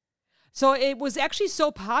 So it was actually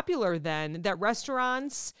so popular then that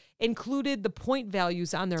restaurants included the point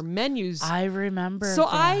values on their menus. I remember So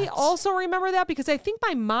that. I also remember that because I think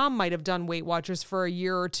my mom might have done Weight Watchers for a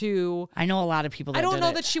year or two. I know a lot of people that I don't did know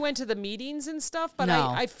it. that she went to the meetings and stuff, but No.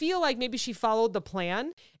 I feel like maybe she followed the plan.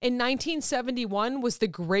 In 1971 was the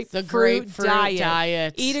grapefruit,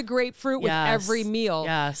 diet. Eat a grapefruit with every meal.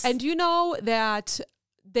 Yes. And do you know that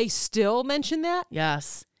they still mention that?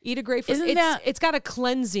 Yes. Eat a grapefruit. It's got a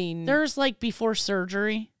cleansing. There's like before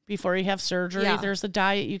you have surgery, there's a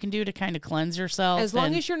diet you can do to kind of cleanse yourself. As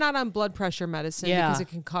long as you're not on blood pressure medicine because it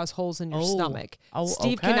can cause holes in your stomach.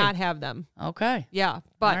 Steve cannot have them. Okay. Yeah.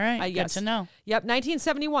 But all right, yes. good to know. Yep.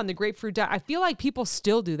 1971, the grapefruit diet. I feel like people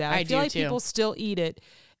still do that. I feel like people still eat it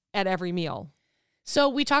at every meal. So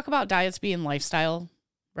we talk about diets being lifestyle,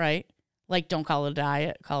 right? Like don't call it a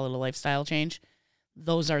diet, call it a lifestyle change.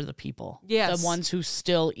 Those are the people. Yes. The ones who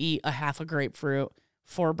still eat a half a grapefruit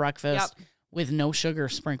for breakfast with no sugar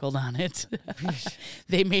sprinkled on it.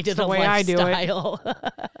 They made it a lifestyle.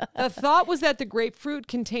 The thought was that the grapefruit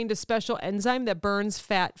contained a special enzyme that burns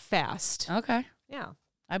fat fast. Okay. Yeah.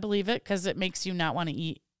 I believe it because it makes you not want to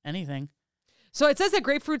eat anything. So it says that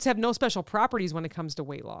grapefruits have no special properties when it comes to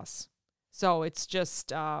weight loss. So it's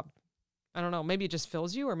just, I don't know, maybe it just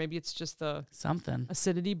fills you, or maybe it's just the something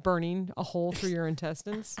acidity burning a hole through your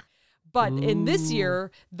intestines. But in this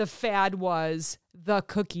year, the fad was the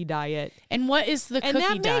cookie diet. And what is the cookie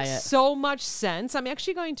diet? And that makes so much sense. I'm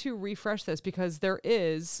actually going to refresh this because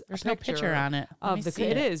there's no picture on it.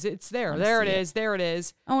 It is. It's there. There it is. There it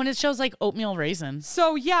is. Oh, and it shows like oatmeal raisins.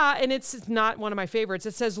 So yeah, and it's not one of my favorites.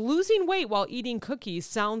 It says losing weight while eating cookies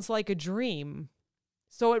sounds like a dream.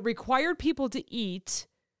 So it required people to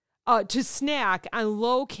snack on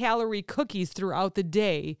low-calorie cookies throughout the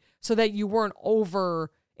day so that you weren't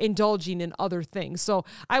indulging in other things. So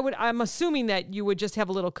I'm assuming that you would just have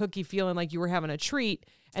a little cookie feeling like you were having a treat,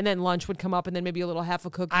 and then lunch would come up, and then maybe a little half a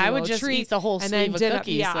cookie. I would just eat the whole sleeve of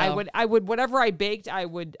cookies. Yeah, though. I would whatever I baked, I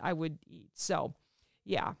would eat. So,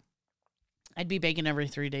 yeah. I'd be baking every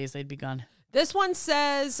 3 days. They'd be gone. This one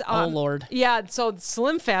says, oh Lord. Yeah, so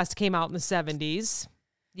Slim Fast came out in the 70s.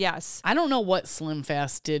 Yes. I don't know what Slim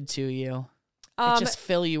Fast did to you. It just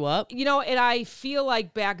fill you up. You know, and I feel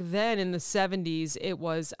like back then in the 70s, it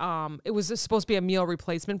was supposed to be a meal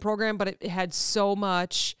replacement program, but it had so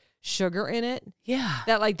much sugar in it. Yeah.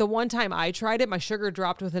 That like the one time I tried it, my sugar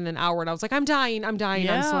dropped within an hour, and I was like, I'm dying on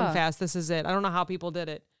Slim Fast. This is it. I don't know how people did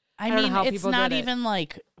it. I mean, it's not even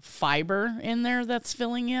like fiber in there that's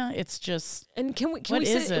filling you. It's just. And can we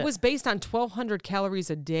say it was based on 1,200 calories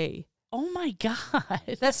a day? Oh my God.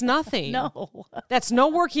 That's nothing. No. That's no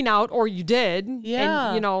working out, or you did.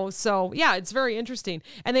 Yeah. And, so yeah, it's very interesting.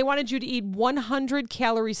 And they wanted you to eat 100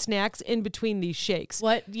 calorie snacks in between these shakes.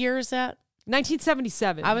 What year is that?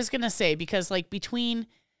 1977. I was going to say, because like between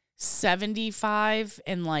 75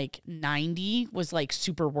 and like 90 was like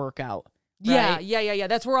super workout. Right? Yeah.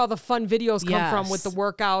 That's where all the fun videos come from with the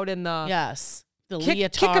workout and the. Yes. The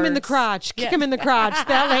leotards. Kick him in the crotch. Kick him in the crotch.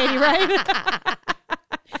 That lady, right?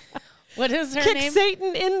 What is her name? Kick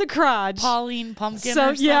Satan in the crotch. Pauline Pumpkin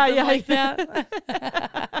or something like that.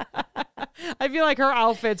 I feel like her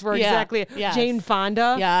outfits were exactly Jane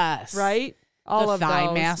Fonda. Yes. Right? All the of Thigh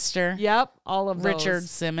those. Master. Yep. All of those. Richard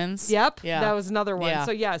Simmons. Yep. Yeah. That was another one. Yeah.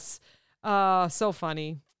 So yes. So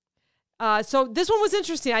funny. So this one was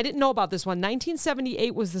interesting. I didn't know about this one.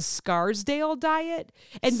 1978 was the Scarsdale diet.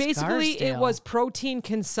 And basically it was protein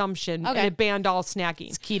consumption and it banned all snacking.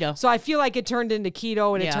 It's keto. So I feel like it turned into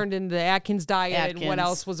keto and it turned into the Atkins diet and what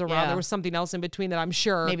else was around. There was something else in between that I'm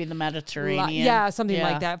sure. Maybe the Mediterranean. Something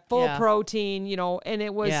like that. Full protein, and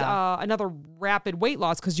it was another rapid weight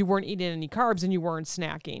loss because you weren't eating any carbs and you weren't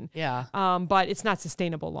snacking. Yeah. But it's not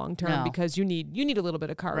sustainable long term because you need a little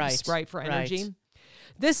bit of carbs, right, for energy. Right.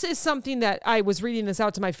 This is something that I was reading this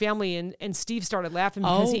out to my family, and Steve started laughing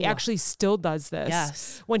because he actually still does this.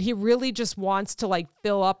 Yes. When he really just wants to like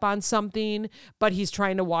fill up on something, but he's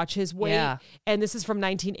trying to watch his weight. Yeah. And this is from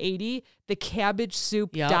 1980, the cabbage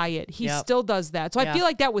soup diet. He still does that. So I feel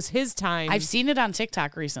like that was his time. I've seen it on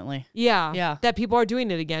TikTok recently. Yeah. Yeah. That people are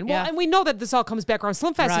doing it again. Well, and we know that this all comes back around.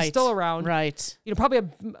 Slim Fast is still around. Right. Probably a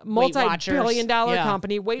multi-billion-dollar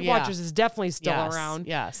company. Weight Watchers is definitely still around.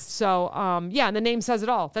 Yes. So, and the name says it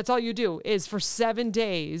all. That's all you do is for 7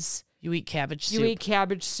 days. You eat cabbage soup. You eat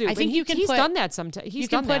cabbage soup. I think he's done that sometimes. You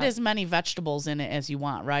can put as many vegetables in it as you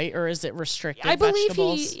want, right? Or is it restricted? I believe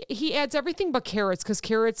he adds everything but carrots because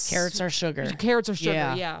carrots are sugar. Carrots are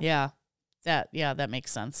sugar. Yeah. That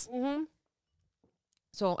makes sense. Mm-hmm.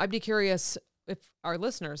 So I'd be curious if our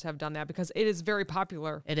listeners have done that because it is very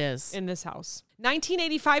popular. It is in this house.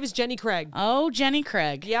 1985 is Jenny Craig. Oh, Jenny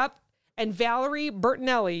Craig. Yep. And Valerie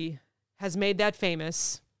Bertinelli has made that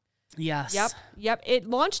famous. Yes. Yep. It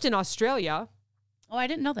launched in Australia. Oh, I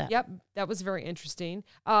didn't know that. Yep. That was very interesting.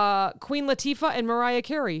 Queen Latifah and Mariah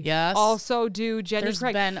Carey. Yes. Also do Jenny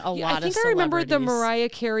Craig. There's been a lot of I think I remember the Mariah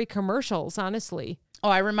Carey commercials, honestly. Oh,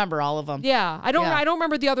 I remember all of them. Yeah. I don't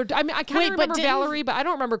remember the other. I mean, I kind of remember Valerie, but I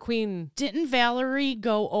don't remember Queen. Didn't Valerie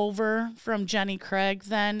go over from Jenny Craig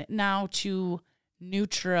then now to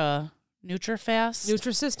Nutrisystem?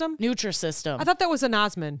 I thought that was an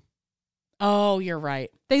Osmond. Oh, you're right.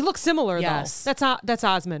 They look similar, though. That's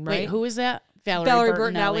Osmond, right? Wait, who is that? Valerie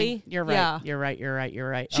Bertinelli. You're right. Yeah. You're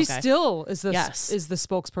right. She still is the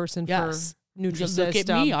spokesperson for Nutrisystem. Look at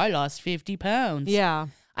me. I lost 50 pounds. Yeah.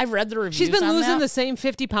 I've read the reviews. She's been losing the same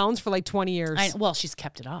 50 pounds for like 20 years. She's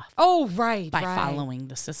kept it off. Oh, right. By following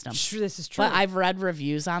the system. This is true. But I've read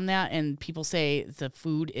reviews on that, and people say the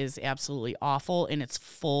food is absolutely awful, and it's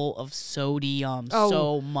full of sodium.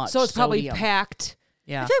 So much. So it's probably packed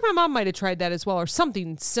Yeah. I feel like my mom might have tried that as well, or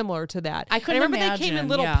something similar to that. I couldn't remember imagine. They came in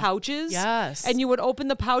little pouches. Yes. And you would open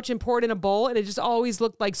the pouch and pour it in a bowl, and it just always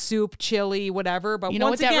looked like soup, chili, whatever. But you know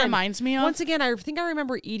what that reminds me of? Once again, I think I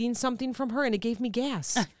remember eating something from her, and it gave me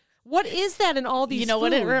gas. What is that in all these You know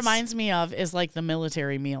foods? what it reminds me of is like the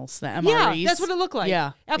military meals, the MREs. Yeah, that's what it looked like.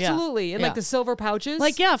 Yeah. Absolutely. And like the silver pouches.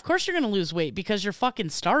 Like, yeah, of course you're going to lose weight because you're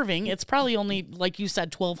fucking starving. It's probably only, like you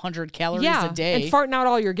said, 1,200 calories a day. And farting out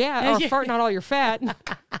all your gas, or farting out all your fat.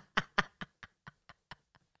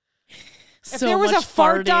 If there was a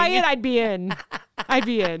fart diet, I'd be in.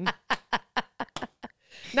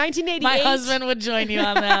 1988. My husband would join you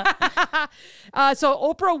on that. So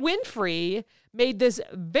Oprah Winfrey made this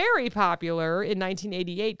very popular in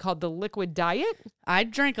 1988 called the liquid diet. I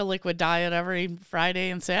drank a liquid diet every Friday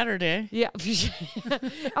and Saturday. Yeah.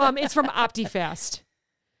 It's from OptiFast.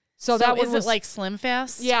 So that was it like Slim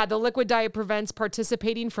Fast? Yeah, the liquid diet prevents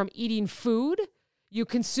participating from eating food. You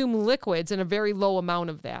consume liquids and a very low amount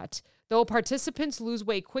of that. Though participants lose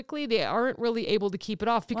weight quickly, they aren't really able to keep it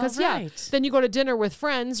off because, then you go to dinner with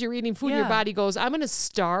friends, you're eating food, your body goes, I'm going to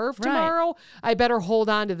starve tomorrow. I better hold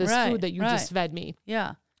on to this food that you just fed me.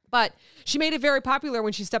 Yeah. But she made it very popular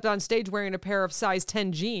when she stepped on stage wearing a pair of size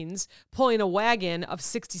 10 jeans, pulling a wagon of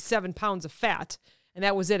 67 pounds of fat. And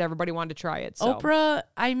that was it. Everybody wanted to try it. So. Oprah,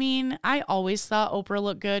 I mean, I always thought Oprah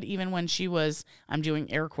looked good, even when she was, I'm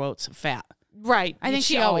doing air quotes, fat. Right. I think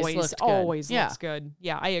she always looks good. Looks good.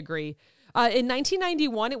 Yeah, I agree. In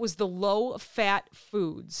 1991, it was the low-fat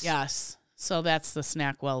foods. Yes. So that's the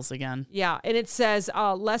SnackWells again. Yeah, and it says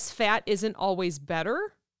less fat isn't always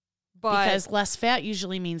better. Because less fat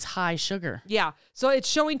usually means high sugar. Yeah. So it's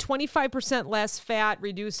showing 25% less fat,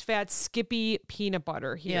 reduced fat, Skippy peanut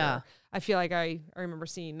butter here. Yeah. I feel like I remember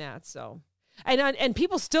seeing that. So, and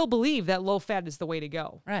people still believe that low fat is the way to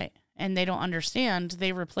go. Right. And they don't understand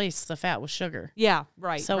they replace the fat with sugar. Yeah,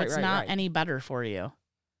 right. So it's not any better for you.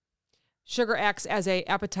 Sugar acts as a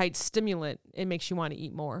appetite stimulant. It makes you want to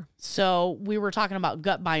eat more. So we were talking about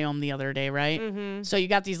gut biome the other day, right? Mm-hmm. So you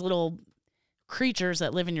got these little creatures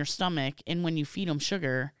that live in your stomach, and when you feed them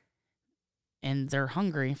sugar and they're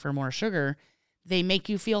hungry for more sugar, they make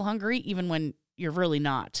you feel hungry even when you're really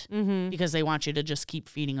not, because they want you to just keep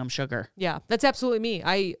feeding them sugar. Yeah, that's absolutely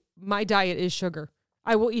me. My diet is sugar.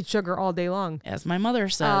 I will eat sugar all day long. As my mother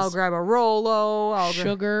says. I'll grab a Rolo.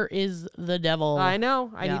 Sugar is the devil. I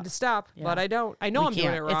know. I need to stop, but I don't. I know I'm doing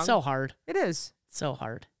it wrong. It's so hard. It is. So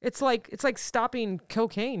hard. It's like stopping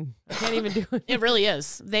cocaine. I can't even do it. It really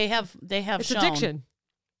is. They have it's shown addiction.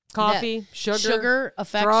 Coffee, sugar. Sugar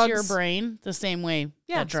affects drugs. your brain the same way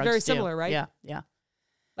that it's drugs very do. similar, right? Yeah.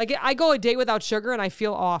 Like I go a day without sugar and I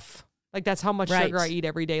feel off. Like that's how much sugar I eat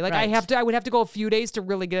every day. Like I would have to go a few days to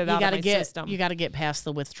really get it out of my system. You got to get past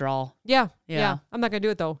the withdrawal. Yeah. I'm not going to do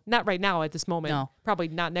it though. Not right now at this moment. No. Probably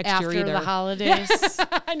not next After year either. After the holidays.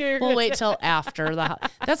 I knew you were We'll wait till after the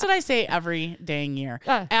That's what I say every dang year.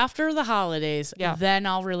 After the holidays, then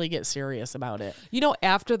I'll really get serious about it. You know,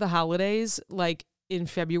 after the holidays, like in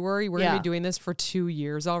February, we're going to be doing this for 2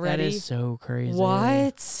 years already. That is so crazy.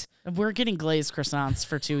 What? We're getting glazed croissants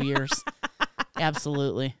for 2 years.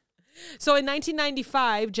 Absolutely. So in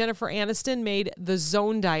 1995, Jennifer Aniston made the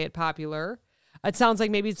Zone diet popular. It sounds like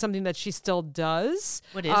maybe it's something that she still does.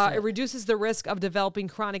 What is it? It reduces the risk of developing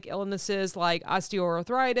chronic illnesses like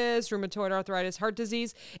osteoarthritis, rheumatoid arthritis, heart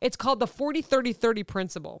disease. It's called the 40-30-30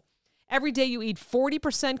 principle. Every day you eat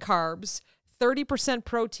 40% carbs, 30%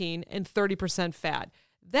 protein, and 30% fat.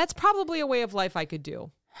 That's probably a way of life I could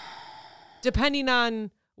do, depending on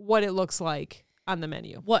what it looks like on the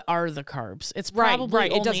menu. What are the carbs? It's probably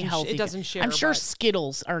only healthy. It doesn't share. I'm sure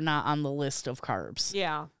Skittles are not on the list of carbs.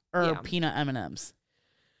 Yeah. Or peanut M&Ms.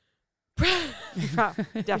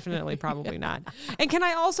 Definitely, probably not. And can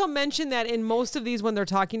I also mention that in most of these, when they're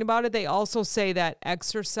talking about it, they also say that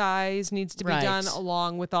exercise needs to be done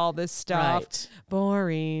along with all this stuff. Right.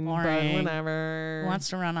 Boring, but whatever. Who wants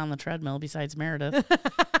to run on the treadmill besides Meredith?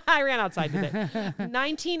 I ran outside today.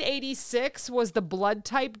 1986 was the blood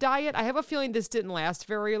type diet. I have a feeling this didn't last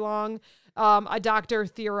very long. A doctor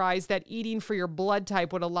theorized that eating for your blood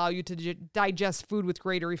type would allow you to digest food with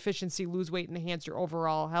greater efficiency, lose weight, and enhance your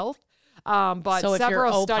overall health. But so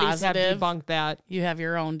several studies have debunked that. You have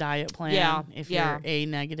your own diet plan. Yeah. If you're A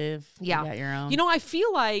negative, you got your own. You know, I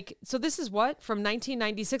feel like, so this is what, from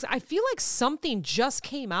 1996, I feel like something just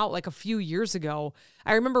came out like a few years ago.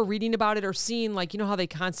 I remember reading about it or seeing, like, you know how they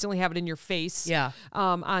constantly have it in your face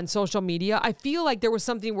on social media. I feel like there was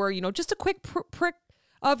something where, you know, just a quick prick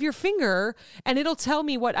of your finger, and it'll tell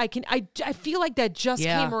me what I can. I feel like that just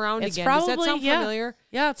came around again. Does that sound familiar?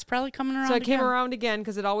 Yeah, it's probably coming around. So it again. came around again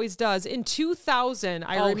because it always does. In 2000,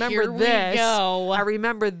 I remember here this. We go. I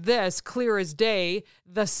remember this clear as day.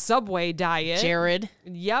 The Subway diet. Jared.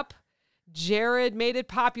 Yep. Jared made it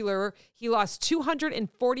popular. He lost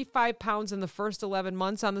 245 pounds in the first 11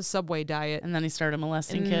 months on the Subway diet. And then he started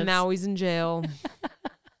molesting kids. Now he's in jail.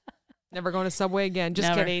 Never going to Subway again.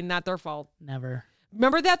 Just kidding. Not their fault. Never.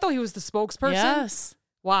 Remember that, though? He was the spokesperson? Yes.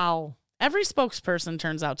 Wow. Every spokesperson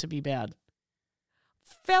turns out to be bad.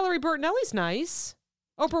 Valerie Bertinelli's nice.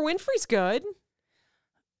 Oprah Winfrey's good.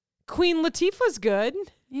 Queen Latifah's good.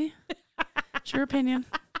 Yeah. It's your opinion.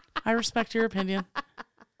 I respect your opinion.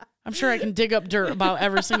 I'm sure I can dig up dirt about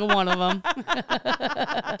every single one of them.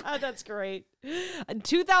 That's great.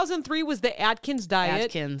 2003 was the Atkins diet.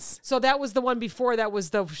 Atkins. So that was the one before. That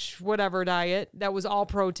was the whatever diet. That was all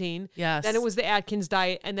protein. Yes. Then it was the Atkins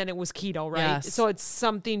diet, and then it was keto, right? Yes. So it's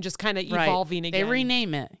something just kind of evolving again. They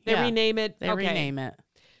rename it. They rename it. They rename it.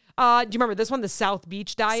 Do you remember this one, the South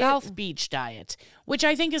Beach diet? South Beach diet, which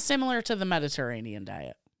I think is similar to the Mediterranean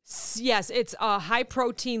diet. Yes, it's high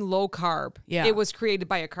protein, low carb. Yeah. It was created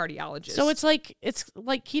by a cardiologist. So it's like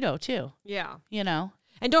keto too. Yeah. You know.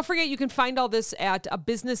 And don't forget, you can find all this at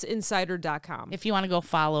businessinsider.com. If you want to go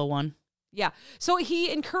follow one. Yeah. So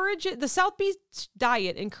the South Beach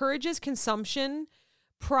diet encourages consumption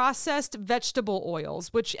processed vegetable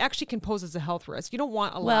oils, which actually can pose as a health risk. You don't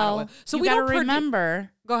want a lot of oil. So you we gotta don't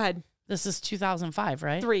remember. Go ahead. This is 2005,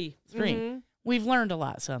 right? 3. Mm-hmm. We've learned a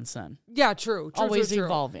lot since then. Yeah, true. Always true.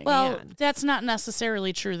 evolving. Well, that's not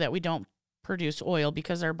necessarily true that we don't produce oil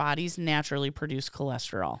because our bodies naturally produce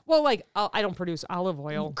cholesterol. Well, like I don't produce olive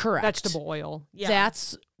oil. Correct. Vegetable oil. Yeah.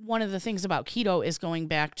 That's one of the things about keto is going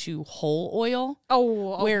back to whole oil.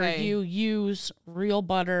 Oh, okay. Where you use real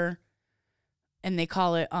butter and they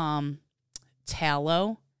call it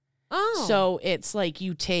tallow. Oh. So it's like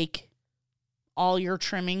you take all your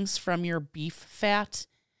trimmings from your beef fat,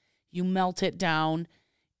 you melt it down,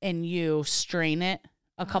 and you strain it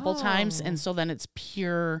a couple times, and so then it's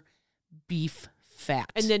pure beef fat.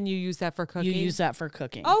 And then you use that for cooking? You use that for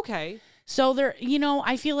cooking. Okay. So there,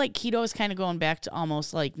 I feel like keto is kind of going back to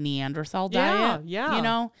almost like Neanderthal diet.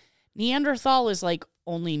 Yeah. Neanderthal is like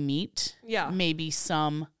only meat. Yeah. Maybe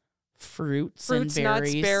some fruits and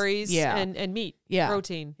berries. Nuts, berries, yeah. and meat. Yeah.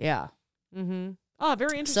 Protein. Yeah. Mm-hmm. Oh,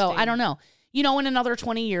 very interesting. So I don't know. In another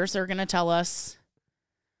 20 years, they're going to tell us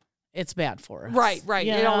it's bad for us. Right.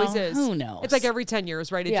 It always is. Who knows? It's like every 10 years,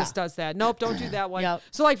 right? It just does that. Nope, don't do that one. Yep.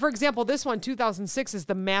 So, like, for example, this one, 2006, is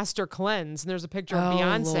the Master Cleanse, and there's a picture of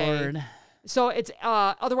Beyonce. Lord. So it's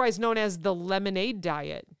otherwise known as the lemonade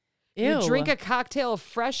diet. Ew. You drink a cocktail of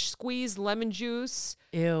fresh squeezed lemon juice.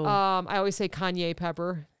 Ew. I always say Kanye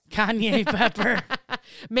pepper. Kanye pepper.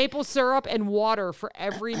 Maple syrup and water for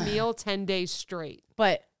every meal 10 days straight.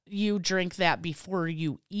 But you drink that before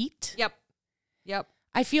you eat? Yep.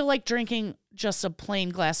 I feel like drinking just a plain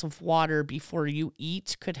glass of water before you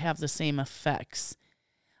eat could have the same effects.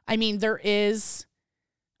 I mean,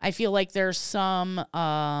 I feel like there's some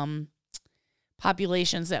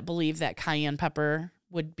populations that believe that cayenne pepper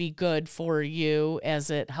would be good for you as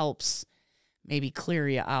it helps maybe clear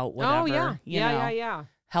you out, whatever. Oh, yeah. Yeah.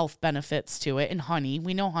 Health benefits to it. And honey.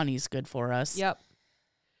 We know honey's good for us. Yep.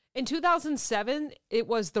 In 2007, it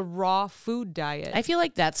was the raw food diet. I feel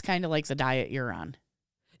like that's kind of like the diet you're on.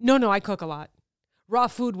 No, I cook a lot. Raw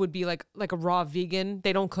food would be like a raw vegan.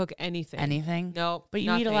 They don't cook anything. Anything? No. But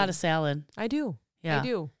you eat a lot of salad. I do. Yeah. I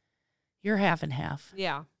do. You're half and half.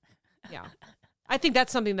 Yeah. I think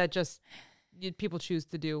that's something that just people choose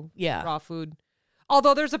to do. Yeah. Raw food.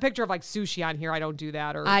 Although there's a picture of like sushi on here. I don't do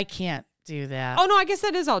that. I can't do that. Oh, no, I guess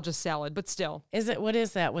that is all just salad, but still. What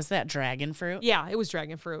is that? Was that dragon fruit? Yeah, it was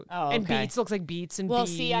dragon fruit. Oh, okay. And beets. Looks like beets and bees. Well,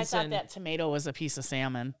 see, I thought that tomato was a piece of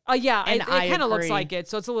salmon. Yeah, and it kind of looks like it,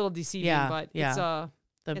 so it's a little deceiving, Yeah, but yeah.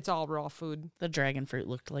 it's all raw food. The dragon fruit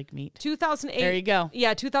looked like meat. 2008. There you go.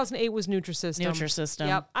 Yeah, 2008 was Nutrisystem. Nutrisystem.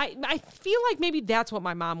 Yep. I feel like maybe that's what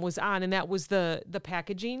my mom was on, and that was the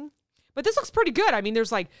packaging. But this looks pretty good. I mean,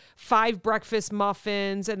 there's like 5 breakfast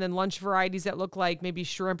muffins and then lunch varieties that look like maybe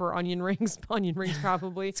shrimp or onion rings. Onion rings,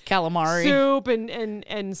 probably. It's calamari. Soup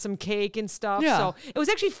and some cake and stuff. Yeah. So it was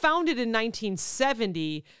actually founded in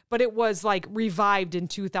 1970, but it was like revived in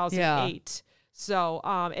 2008. Yeah. So,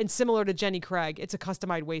 and similar to Jenny Craig, it's a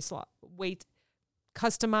customized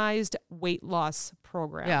weight loss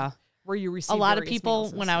program. Yeah. Where you receive a lot of various people,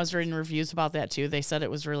 meals and when I was reading reviews about that too, they said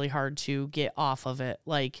it was really hard to get off of it.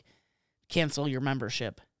 Like, cancel your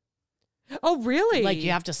membership. Oh, really? Like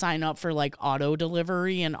you have to sign up for like auto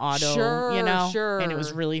delivery and auto, Sure. and it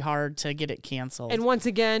was really hard to get it canceled. And once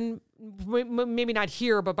again, maybe not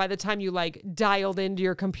here, but by the time you like dialed into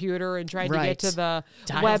your computer and tried to get to the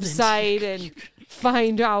website and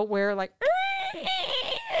find out where like,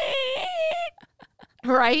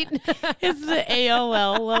 right? It's the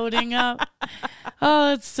AOL loading up.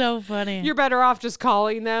 Oh, it's so funny. You're better off just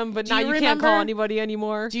calling them, but now you can't call anybody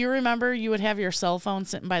anymore. Do you remember you would have your cell phone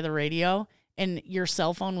sitting by the radio and your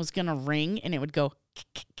cell phone was going to ring and it would go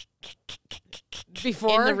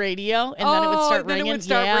before in the radio and then it would start ringing? It would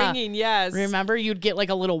start ringing, yes. Remember, you'd get like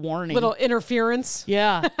a little warning. Little interference.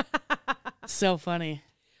 Yeah. So funny.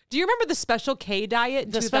 Do you remember the Special K diet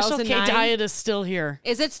in 2009? The Special K diet is still here.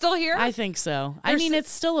 Is it still here? I think so. I mean,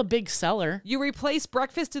 it's still a big seller. You replace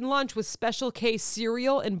breakfast and lunch with Special K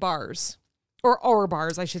cereal and bars. Or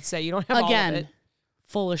bars, I should say. You don't have all of it. Again,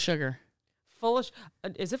 full of sugar.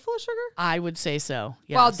 Is it full of sugar? I would say so.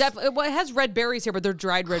 Yes. Well, definitely. Well, it has red berries here, but they're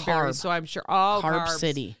dried red berries, so I'm sure. Oh, Carb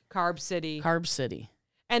City. Carb City. Carb City.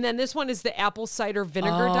 And then this one is the apple cider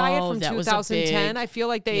vinegar diet from 2010. I feel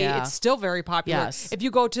like it's still very popular. Yes. If you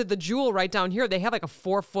go to the Jewel right down here, they have like a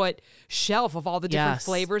 4-foot shelf of all the different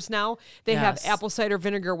flavors now. They have apple cider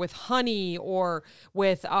vinegar with honey or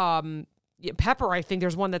with pepper. I think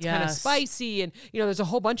there's one that's kind of spicy, and there's a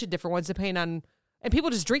whole bunch of different ones depending on. And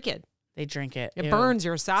people just drink it. They drink it. It burns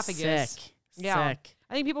your esophagus. Sick. Yeah. Sick.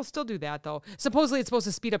 I think people still do that, though. Supposedly, it's supposed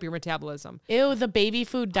to speed up your metabolism. Ew, the baby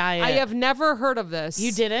food diet. I have never heard of this.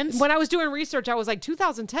 You didn't? When I was doing research, I was like,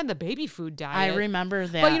 2010, the baby food diet. I remember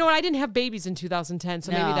that. But you know what? I didn't have babies in 2010,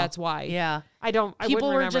 so maybe that's why. Yeah.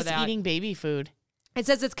 People were just eating baby food. It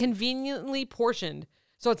says it's conveniently portioned,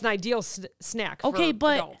 so it's an ideal snack for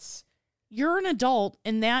adults. You're an adult,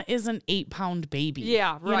 and that is an 8-pound baby.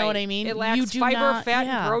 Yeah, right. You know what I mean? It lacks fiber, fat,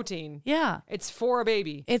 and protein. Yeah. It's for a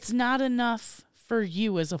baby. It's not enough for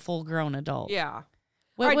you as a full-grown adult. Yeah.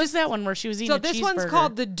 What was that one where she was eating a cheeseburger? So this one's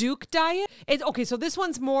called the Duke diet. So this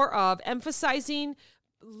one's more of emphasizing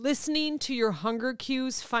listening to your hunger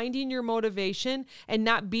cues, finding your motivation, and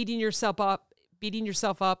not beating yourself up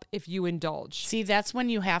if you indulge. See, that's when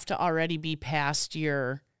you have to already be past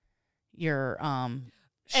your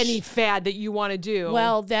any fad that you want to do.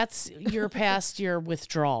 Well, you're past your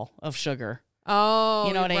withdrawal of sugar. Oh,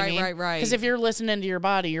 you know what I mean? Right. Because if you're listening to your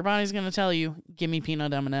body's going to tell you, give me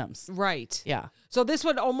peanut M&Ms. Right. Yeah. So this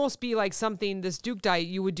would almost be like something, this Duke diet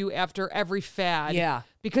you would do after every fad. Yeah.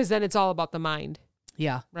 Because then it's all about the mind.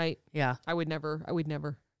 Yeah. Right? Yeah. I would never. I don't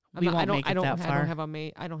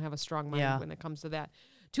have a strong mind when it comes to that.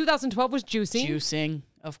 2012 was juicing. Juicing,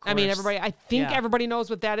 of course. I mean, everybody knows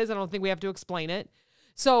what that is. I don't think we have to explain it.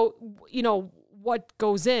 So, what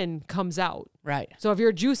goes in comes out. Right. So if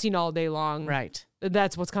you're juicing all day long, right,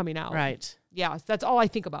 that's what's coming out. Right. Yeah, that's all I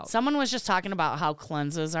think about. Someone was just talking about how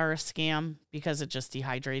cleanses are a scam because it just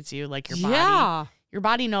dehydrates you. Like your body. Yeah. Your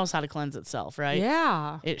body knows how to cleanse itself, right?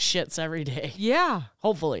 Yeah. It shits every day. Yeah.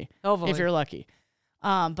 Hopefully. If you're lucky.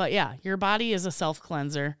 But yeah, your body is a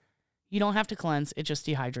self-cleanser. You don't have to cleanse. It just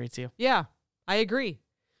dehydrates you. Yeah, I agree.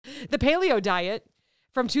 The paleo diet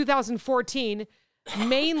from 2014,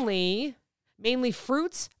 mainly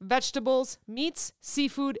fruits, vegetables, meats,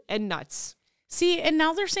 seafood, and nuts. See, and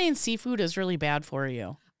now they're saying seafood is really bad for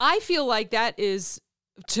you. I feel like that is,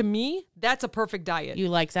 to me, that's a perfect diet. You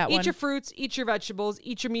like that one? Eat your fruits, eat your vegetables,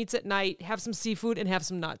 eat your meats at night, have some seafood, and have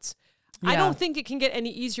some nuts. Yeah. I don't think it can get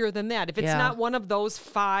any easier than that. If it's not one of those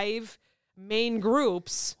 5 main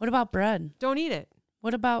groups. What about bread? Don't eat it.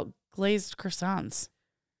 What about glazed croissants?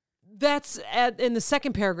 That's in the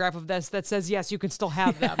second paragraph of this that says, yes, you can still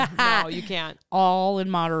have them. No, you can't. All in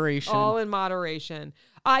moderation. All in moderation.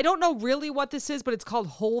 I don't know really what this is, but it's called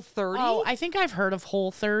Whole30. Oh, I think I've heard of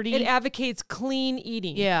Whole30. It advocates clean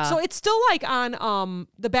eating. Yeah. So it's still like on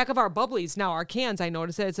the back of our bubblies now, our cans, I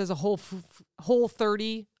noticed that it says a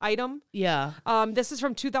Whole30 item. Yeah. This is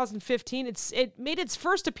from 2015. It made its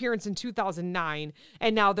first appearance in 2009,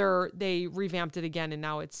 and now they revamped it again, and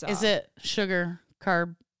now it's... Is it sugar,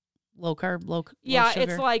 carb, low carb, low yeah,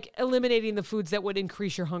 sugar? It's like eliminating the foods that would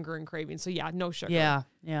increase your hunger and craving. So yeah, no sugar.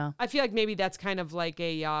 Yeah. I feel like maybe that's kind of like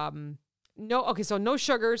a so no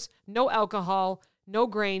sugars, no alcohol, no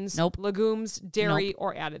grains, legumes, dairy,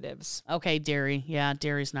 or additives. Okay, dairy. Yeah,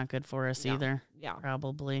 dairy's not good for us either. Yeah.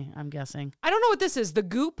 Probably, I'm guessing. I don't know what this is. The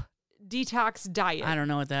Goop Detox Diet. I don't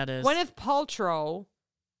know what that is. Gwyneth Paltrow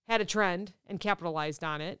had a trend and capitalized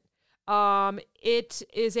on it. It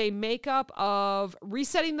is a makeup of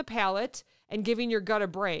resetting the palate and giving your gut a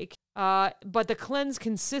break. But the cleanse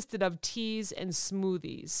consisted of teas and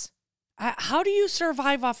smoothies. How do you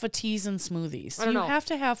survive off of teas and smoothies? I don't know. You have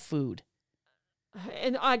to have food.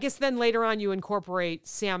 And I guess then later on you incorporate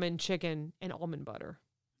salmon, chicken, and almond butter.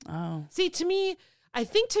 Oh. See, I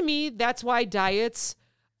think that's why diets,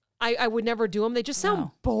 I would never do them. They just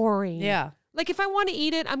sound boring. Yeah. Like if I want to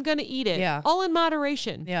eat it, I'm going to eat it. Yeah. All in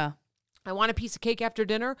moderation. Yeah. I want a piece of cake after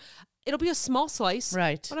dinner. It'll be a small slice.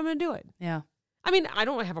 Right. But I'm going to do it. Yeah. I mean, I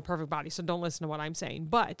don't have a perfect body, so don't listen to what I'm saying.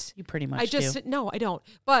 But you pretty much do. No, I don't.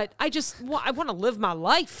 But I want to live my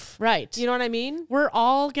life. Right. You know what I mean? We're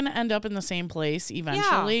all going to end up in the same place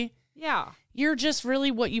eventually. Yeah. You're just really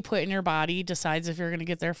what you put in your body decides if you're going to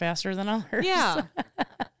get there faster than others. Yeah.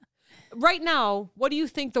 Right now, what do you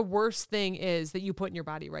think the worst thing is that you put in your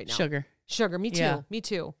body right now? Sugar. Me too. Yeah. Me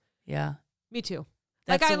too. Yeah. Me too.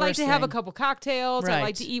 That's like I the like worst to have a thing. couple cocktails. Right. I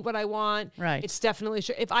like to eat what I want. Right. It's definitely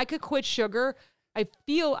sugar. If I could quit sugar, I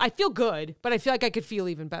feel good, but I feel like I could feel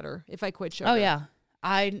even better if I quit sugar. Oh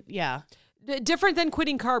yeah. Different than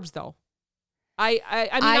quitting carbs though. I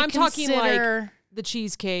mean I'm talking like the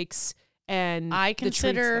cheesecakes and I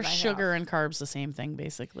consider the treats that I sugar have. and carbs the same thing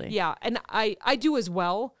basically. Yeah, and I do as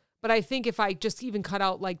well, but I think if I just even cut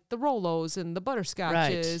out like the Rolos and the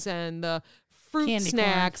butterscotches and the fruit Candy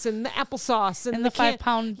snacks and the applesauce and the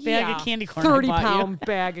 5-pound bag of candy corn 30-pound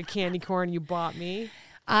bag of candy corn you bought me.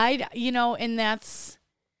 And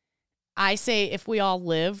I say if we all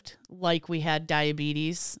lived like we had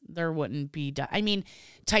diabetes, there wouldn't be,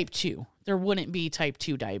 type 2. There wouldn't be type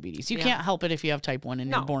 2 diabetes. You can't help it if you have type 1 and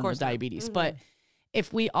you're born with diabetes. Mm-hmm. But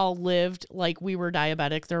if we all lived like we were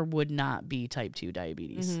diabetic, there would not be type 2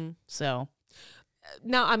 diabetes. Mm-hmm. So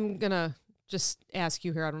now I'm going to just ask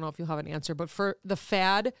you here. I don't know if you'll have an answer, but for the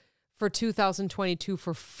fad for 2022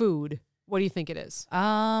 for food, what do you think it is?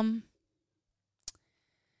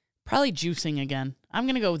 Probably juicing again. I'm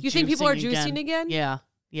going to go with juicing. You think people are juicing again? Yeah.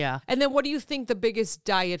 Yeah. And then what do you think the biggest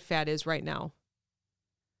diet fad is right now?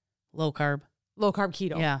 Low carb. Low carb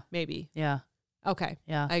keto. Yeah. Maybe. Yeah. Okay.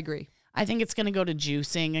 Yeah. I agree. I think it's going to go to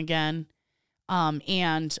juicing again.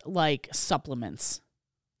 And like supplements.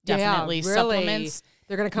 Definitely really. supplements.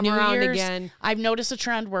 They're going to come New around Year's, again. I've noticed a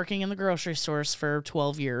trend working in the grocery stores for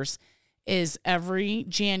 12 years is every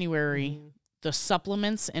January, the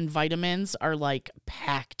supplements and vitamins are like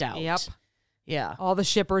packed out. Yep. Yeah. All the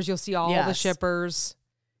shippers. You'll see all the Yes. shippers.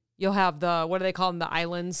 You'll have what do they call them? The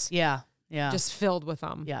islands. Yeah. Yeah. Just filled with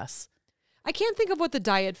them. yes. I can't think of what the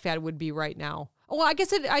diet fad would be right now. Well, I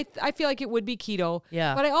guess I feel like it would be keto.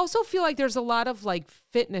 Yeah. But I also feel like there's a lot of like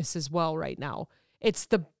fitness as well right now. It's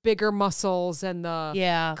the bigger muscles and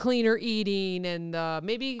the cleaner eating and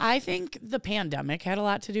maybe. I think the pandemic had a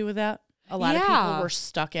lot to do with that. A lot of people were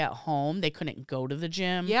stuck at home. They couldn't go to the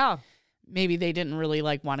gym. Yeah. Maybe they didn't really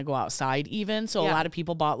like want to go outside even. So a lot of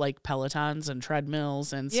people bought like Pelotons and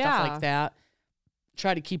treadmills and stuff like that.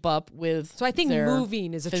 Try to keep up with. So I think their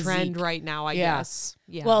moving is a physique. trend right now, I guess.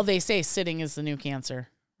 Yeah. Well, they say sitting is the new cancer,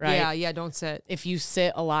 right? Yeah, don't sit. If you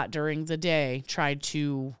sit a lot during the day, try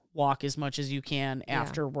to walk as much as you can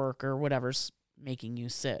after work or whatever's making you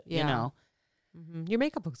sit, you know? Mm-hmm. Your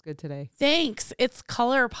makeup looks good today. Thanks. It's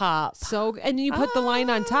Color Pop. So, and you put the line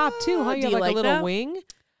on top too, huh? You have like a little that? wing.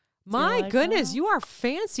 My goodness, you are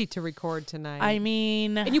fancy to record tonight. I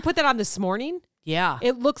mean. And you put that on this morning? Yeah.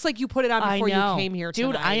 It looks like you put it on before you came here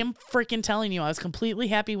tonight. Dude, I am freaking telling you, I was completely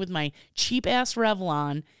happy with my cheap-ass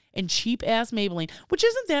Revlon and cheap-ass Maybelline, which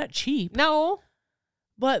isn't that cheap. No.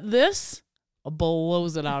 But this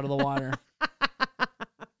blows it out of the water.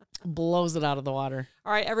 Blows it out of the water.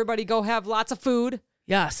 All right, everybody go have lots of food.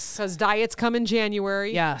 Yes. Because diets come in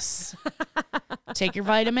January. Yes. Take your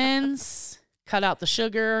vitamins, cut out the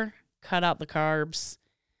sugar, cut out the carbs.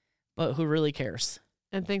 But who really cares?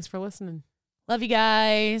 And thanks for listening. Love you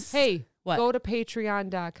guys. Hey, what? Go to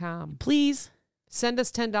patreon.com. Please. Send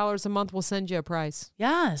us $10 a month. We'll send you a prize.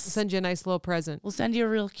 Yes. We'll send you a nice little present. We'll send you a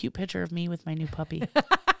real cute picture of me with my new puppy.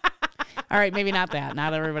 All right, maybe not that.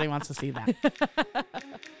 Not everybody wants to see that.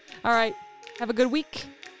 All right. Have a good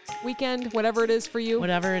weekend, whatever it is for you.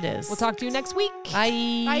 Whatever it is. We'll talk to you next week.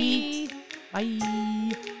 Bye. Bye.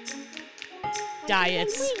 Bye.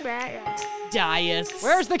 Diets. Diets.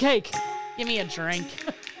 Where's the cake? Give me a drink.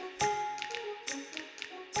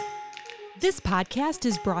 This podcast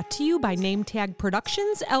is brought to you by NameTag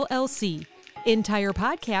Productions, LLC. Entire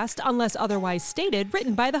podcast, unless otherwise stated,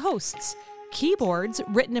 written by the hosts. Keyboards,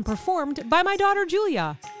 written and performed by my daughter,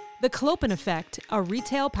 Julia. The Clopen Effect, a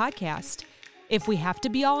retail podcast. If we have to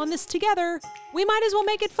be all in this together, we might as well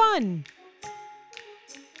make it fun.